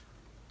want?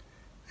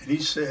 And he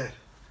said,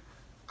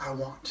 I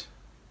want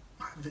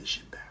my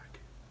vision back.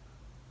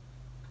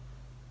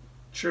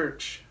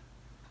 Church,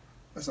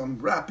 as I'm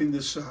wrapping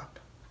this up,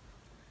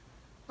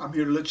 I'm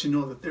here to let you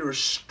know that there is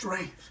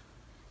strength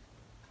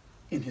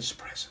in his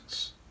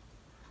presence.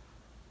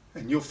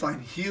 And you'll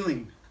find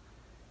healing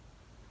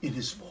in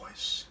his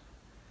voice.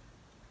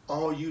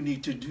 All you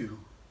need to do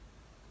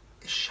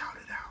is shout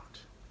it out.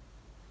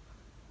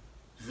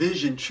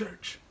 Vision,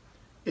 church,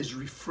 is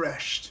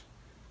refreshed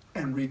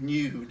and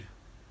renewed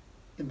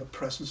in the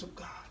presence of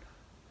God.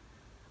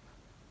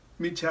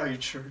 Let me tell you,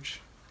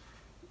 church,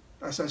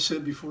 as I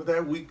said before,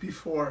 that week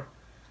before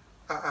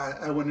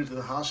I went into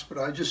the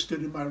hospital, I just stood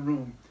in my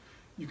room.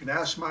 You can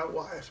ask my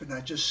wife, and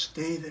I just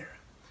stay there.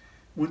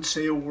 Wouldn't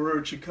say a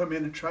word. She'd come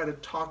in and try to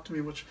talk to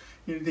me, what's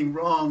anything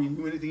wrong,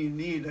 anything you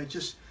need.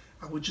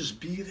 I would just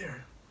be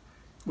there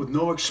with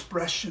no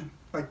expression,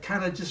 like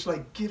kind of just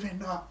like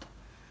giving up.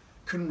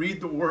 Couldn't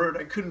read the word.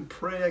 I couldn't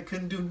pray. I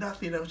couldn't do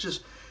nothing. I was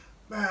just,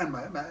 man,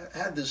 I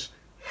had this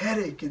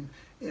headache and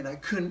I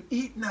couldn't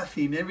eat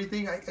nothing.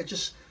 Everything, I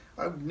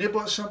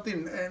nibble at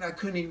something and I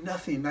couldn't eat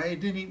nothing. I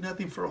didn't eat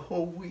nothing for a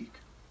whole week.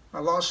 I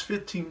lost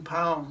 15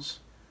 pounds.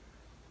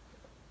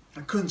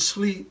 I couldn't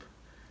sleep.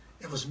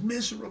 It was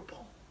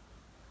miserable.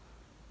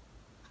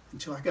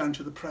 Until I got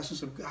into the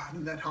presence of God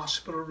in that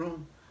hospital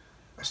room.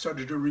 I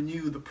started to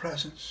renew the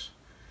presence.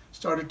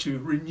 Started to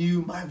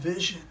renew my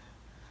vision.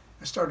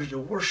 I started to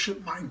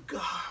worship my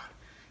God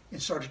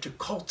and started to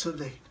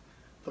cultivate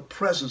the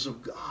presence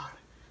of God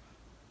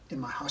in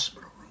my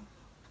hospital room.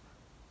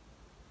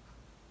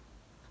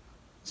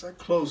 As I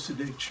close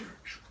today,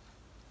 church,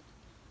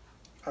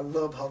 I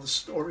love how the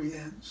story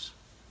ends.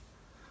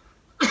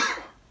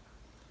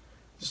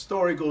 The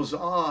story goes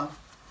on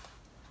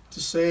to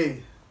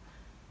say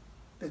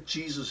that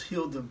Jesus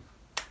healed them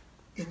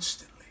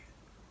instantly.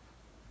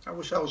 I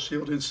wish I was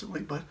healed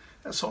instantly, but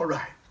that's all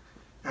right.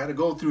 I had to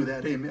go through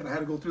that, amen. I had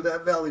to go through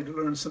that valley to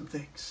learn some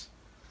things.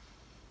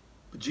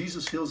 But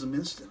Jesus heals them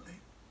instantly.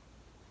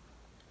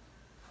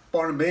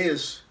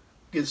 Bartimaeus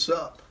gets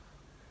up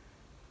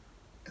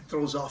and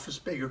throws off his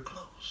beggar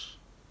clothes.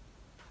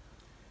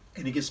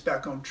 And he gets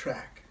back on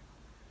track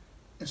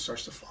and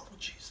starts to follow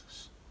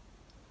Jesus.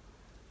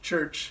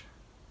 Church,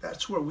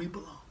 that's where we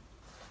belong.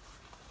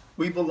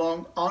 We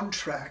belong on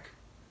track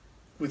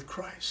with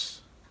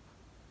Christ.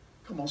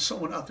 Come on,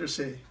 someone out there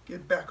say,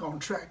 get back on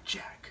track,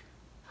 Jack.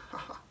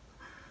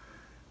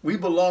 We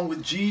belong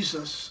with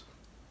Jesus,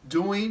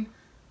 doing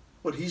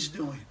what he's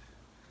doing,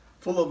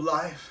 full of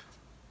life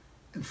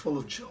and full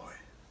of joy.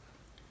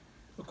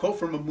 A quote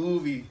from a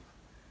movie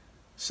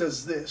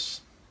says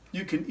this: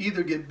 you can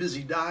either get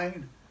busy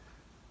dying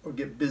or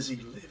get busy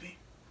living.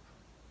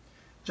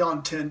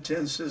 John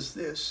 10:10 says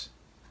this,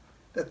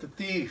 that the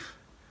thief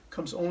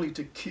comes only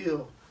to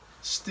kill,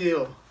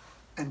 steal,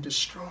 and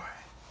destroy.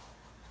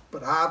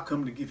 But I've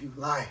come to give you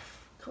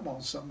life. Come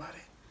on, somebody.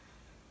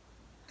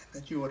 And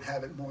that you would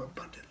have it more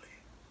abundantly.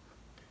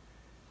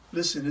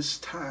 Listen, it's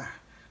time.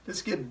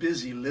 Let's get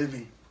busy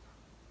living.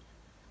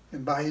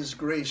 And by his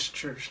grace,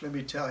 church, let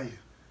me tell you,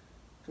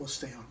 we'll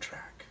stay on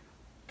track.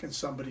 Can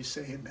somebody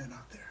say amen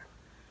out there?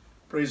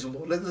 Praise the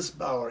Lord. Let's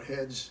bow our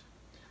heads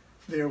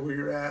there where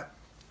you're at.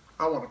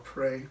 I want to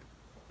pray.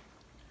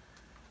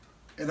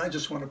 And I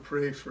just want to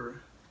pray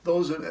for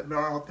those that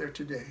are out there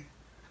today.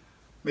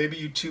 Maybe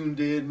you tuned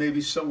in,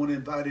 maybe someone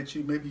invited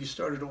you, maybe you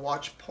started a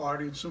watch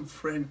party and some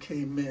friend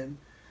came in.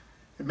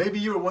 And maybe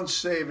you were once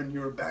saved and you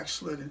were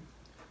backslidden.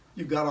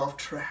 You got off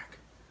track.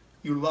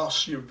 You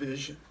lost your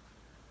vision.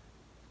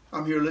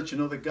 I'm here to let you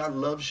know that God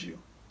loves you.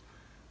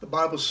 The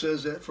Bible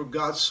says that for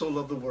God so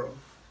loved the world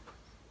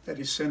that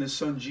he sent his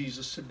son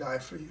Jesus to die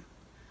for you.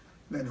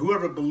 And that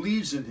whoever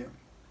believes in him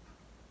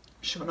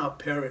shall not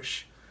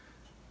perish,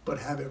 but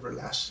have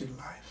everlasting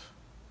life.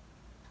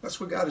 That's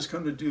what God has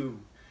come to do.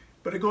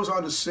 But it goes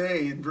on to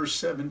say in verse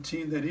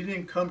 17 that he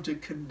didn't come to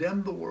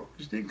condemn the world.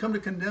 He didn't come to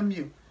condemn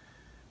you,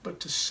 but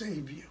to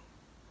save you.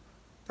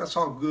 That's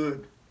how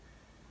good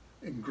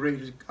and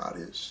great God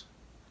is.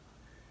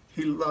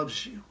 He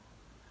loves you.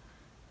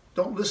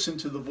 Don't listen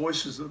to the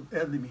voices of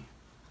the enemy.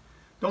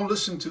 Don't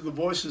listen to the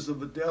voices of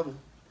the devil,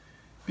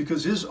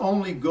 because his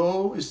only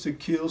goal is to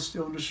kill,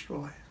 steal, and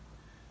destroy.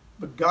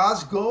 But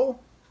God's goal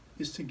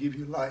is to give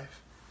you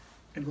life,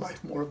 and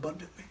life more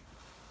abundantly.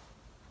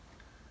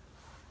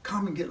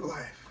 Come and get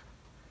life.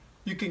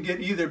 You can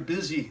get either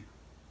busy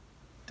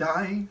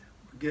dying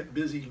or get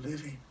busy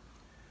living.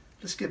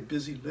 Let's get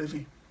busy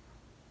living.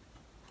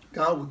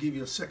 God will give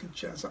you a second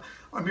chance.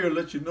 I'm here to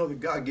let you know that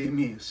God gave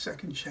me a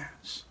second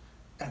chance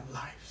at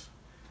life.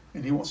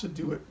 And he wants to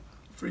do it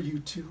for you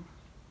too.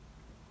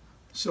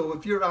 So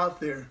if you're out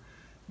there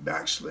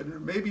backslidden, or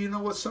maybe you know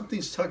what,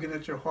 something's tugging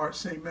at your heart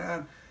saying,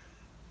 man,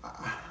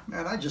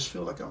 I just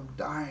feel like I'm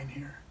dying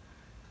here.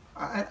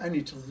 I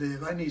need to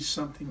live. I need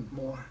something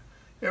more.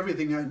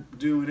 Everything I'm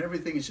doing,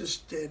 everything is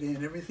just dead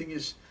end.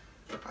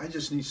 I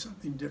just need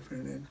something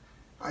different. And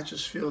I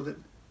just feel that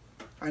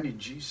I need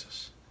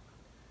Jesus.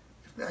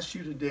 If that's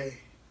you today,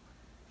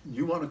 and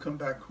you want to come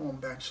back home,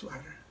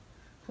 backslider,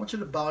 I want you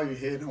to bow your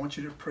head. I want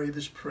you to pray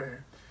this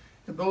prayer.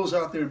 And those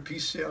out there in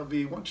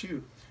PCLV, I want you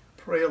to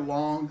pray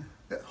along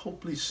that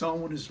hopefully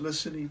someone is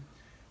listening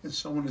and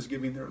someone is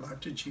giving their life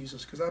to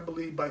Jesus. Because I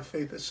believe by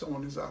faith that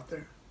someone is out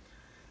there.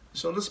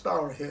 So let's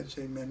bow our heads,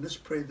 amen. Let's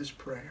pray this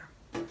prayer.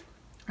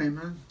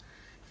 Amen.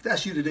 If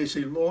that's you today,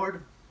 say,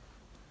 Lord,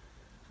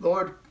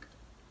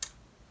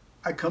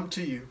 I come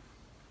to you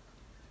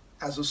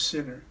as a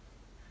sinner,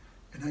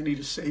 and I need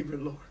a Savior,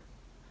 Lord.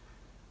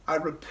 I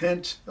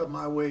repent of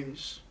my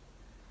ways.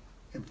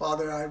 And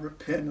Father, I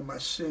repent of my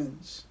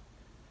sins.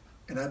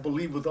 And I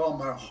believe with all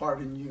my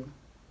heart in you.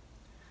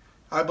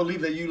 I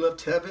believe that you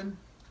left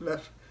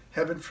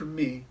heaven for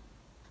me,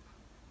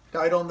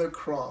 died on the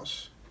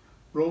cross,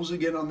 rose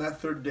again on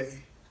that third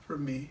day for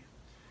me.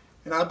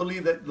 And I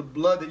believe that the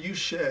blood that you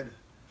shed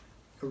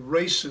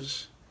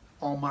erases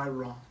all my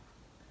wrong.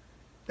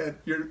 That,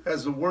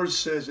 as the word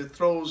says, it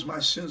throws my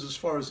sins as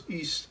far as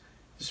east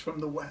is from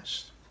the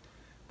west.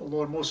 But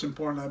Lord, most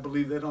important, I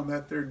believe that on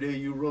that third day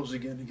you rose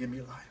again to give me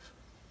life.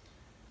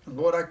 And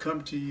Lord, I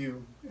come to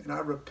you and I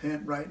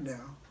repent right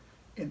now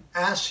and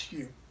ask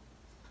you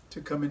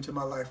to come into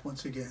my life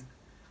once again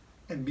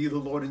and be the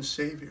Lord and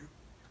Savior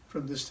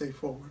from this day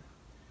forward.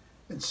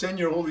 And send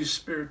your Holy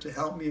Spirit to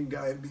help me and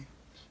guide me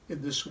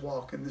in this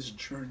walk, in this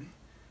journey.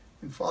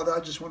 And Father, I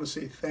just want to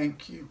say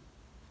thank you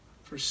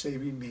for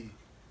saving me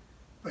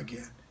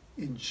again.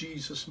 In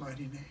Jesus'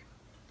 mighty name,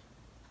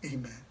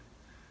 amen.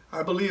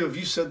 I believe if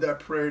you said that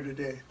prayer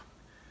today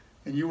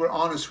and you were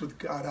honest with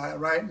God,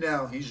 right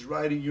now he's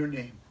writing your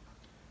name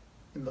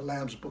in the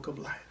Lamb's Book of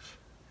Life.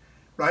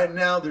 Right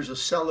now there's a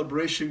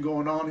celebration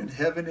going on in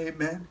heaven,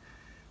 amen,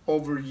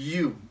 over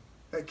you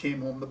that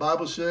came home. The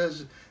Bible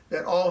says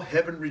that all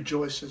heaven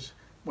rejoices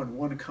when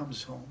one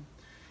comes home.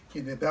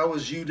 And if that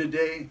was you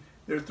today,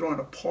 they're throwing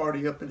a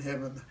party up in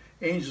heaven.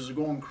 The angels are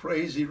going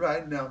crazy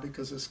right now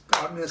because it's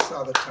godness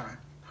all the time.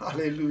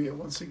 Hallelujah,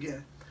 once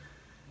again.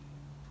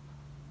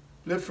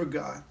 Live for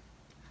God.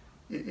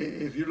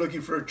 If you're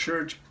looking for a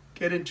church,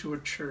 get into a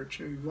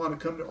church. If you want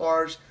to come to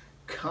ours,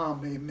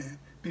 come, amen.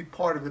 Be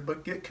part of it,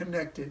 but get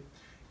connected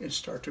and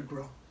start to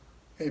grow.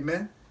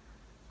 Amen?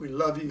 We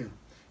love you.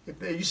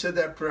 If you said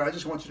that prayer, I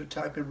just want you to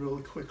type in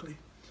really quickly.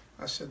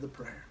 I said the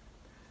prayer.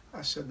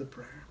 I said the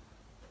prayer.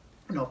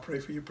 And I'll pray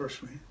for you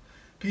personally.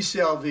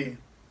 PCLV,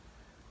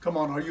 come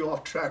on, are you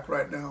off track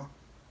right now?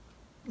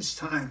 It's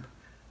time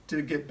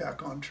to get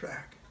back on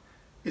track.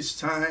 It's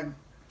time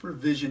for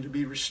vision to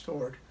be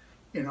restored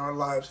in our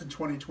lives in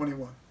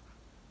 2021.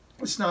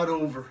 It's not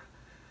over.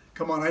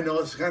 Come on, I know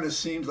it kind of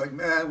seems like,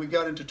 man, we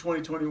got into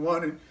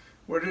 2021 and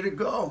where did it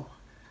go?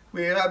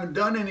 We haven't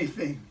done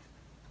anything.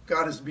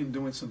 God has been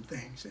doing some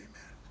things, amen.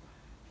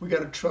 We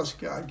got to trust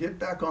God. Get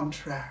back on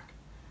track.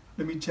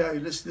 Let me tell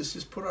you, let's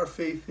just put our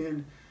faith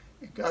in.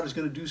 And God is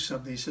going to do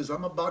something. He says,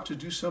 I'm about to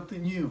do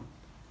something new.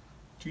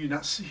 Do you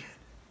not see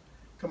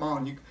it? Come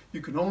on,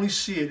 you can only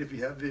see it if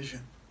you have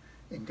vision.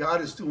 And God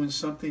is doing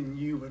something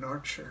new in our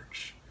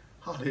church.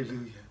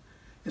 Hallelujah.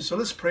 And so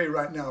let's pray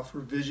right now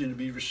for vision to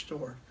be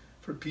restored,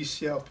 for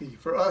PCLP,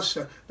 for us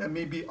that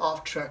may be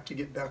off track to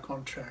get back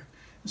on track.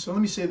 And so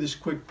let me say this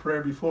quick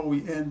prayer before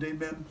we end.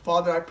 Amen.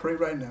 Father, I pray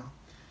right now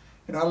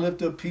And I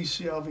lift up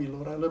PCLV,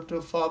 Lord. I lift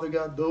up, Father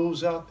God,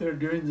 those out there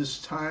during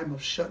this time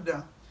of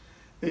shutdown.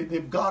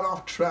 They've got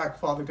off track,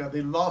 Father God.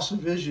 They lost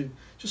vision,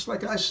 just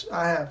like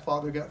I have,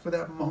 Father God, for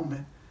that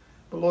moment.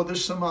 But Lord,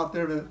 there's some out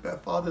there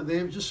that, Father,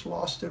 they've just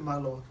lost it, my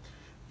Lord.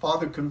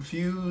 Father,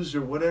 confused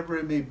or whatever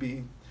it may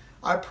be.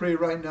 I pray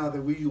right now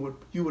that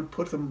you would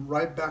put them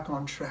right back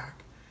on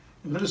track.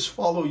 And let us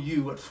follow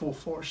you at full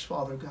force,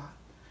 Father God.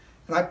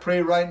 And I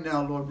pray right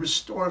now, Lord,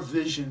 restore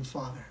vision,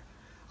 Father.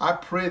 I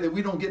pray that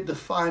we don't get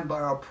defined by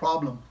our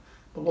problem,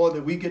 but Lord,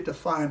 that we get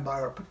defined by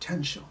our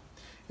potential.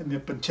 And the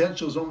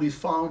potential is only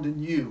found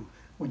in you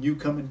when you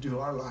come into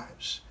our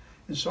lives.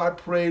 And so I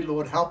pray,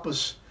 Lord, help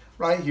us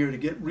right here to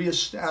get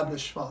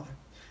reestablished, Father,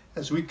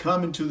 as we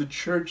come into the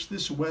church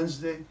this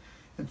Wednesday.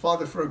 And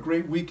Father, for a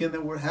great weekend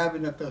that we're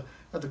having at the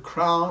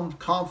Crown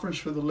Conference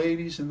for the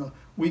ladies, and the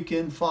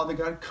weekend, Father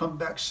God,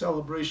 comeback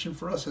celebration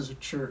for us as a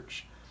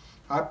church.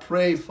 I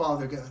pray,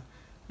 Father God,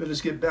 let us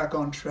get back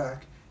on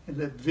track and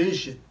let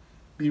vision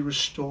be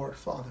restored,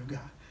 Father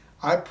God.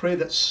 I pray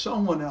that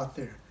someone out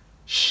there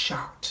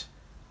shout,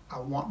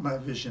 I want my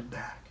vision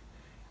back.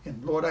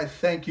 And Lord, I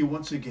thank you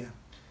once again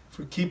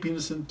for keeping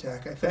us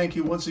intact. I thank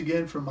you once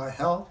again for my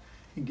health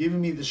and giving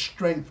me the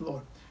strength,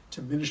 Lord,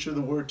 to minister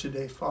the word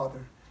today,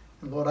 Father.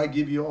 And Lord, I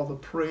give you all the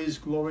praise,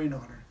 glory, and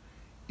honor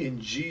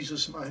in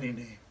Jesus' mighty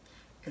name.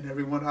 And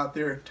everyone out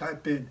there,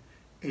 type in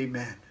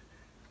amen.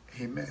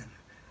 Amen.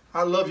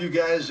 I love you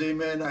guys,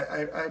 amen.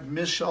 I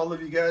miss all of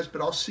you guys,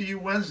 but I'll see you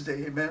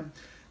Wednesday, amen.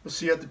 We'll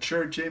see you at the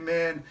church,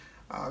 amen.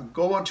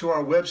 Go onto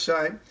our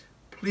website.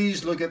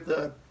 Please look at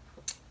the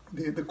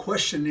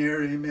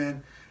questionnaire,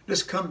 amen.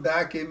 Let's come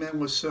back, amen,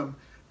 with some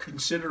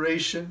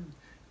consideration.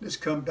 Let's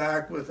come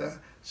back with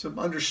some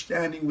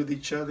understanding with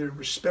each other,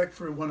 respect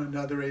for one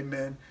another,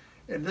 amen.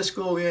 And let's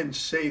go in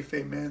safe,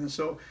 amen. And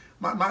so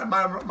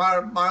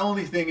my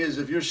only thing is,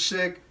 if you're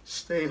sick,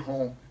 stay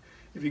home.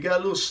 If you got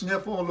a little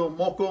sniffle, a little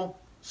moco,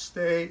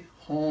 stay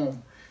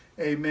home,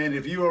 amen.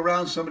 If you're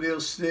around somebody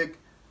else sick,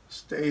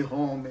 stay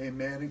home,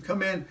 amen. And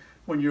come in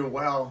when you're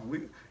well.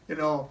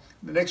 The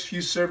next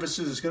few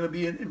services is going to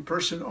be in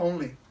person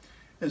only.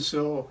 And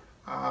so,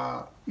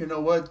 you know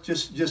what,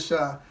 just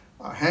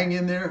hang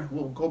in there.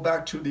 We'll go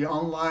back to the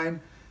online,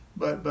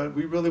 but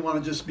we really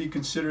want to just be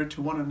considerate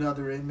to one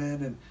another,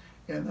 amen.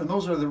 And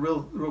those are the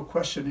real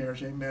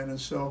questionnaires, amen. And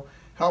so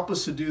help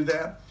us to do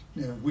that.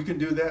 We can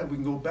do that. We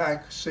can go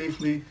back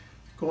safely,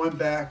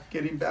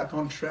 getting back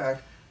on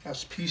track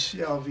as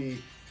PCLV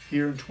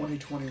here in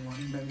 2021,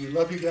 amen. We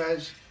love you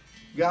guys.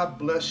 God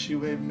bless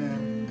you,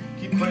 amen.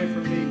 Keep praying for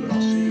me, but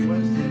I'll see you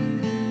Wednesday.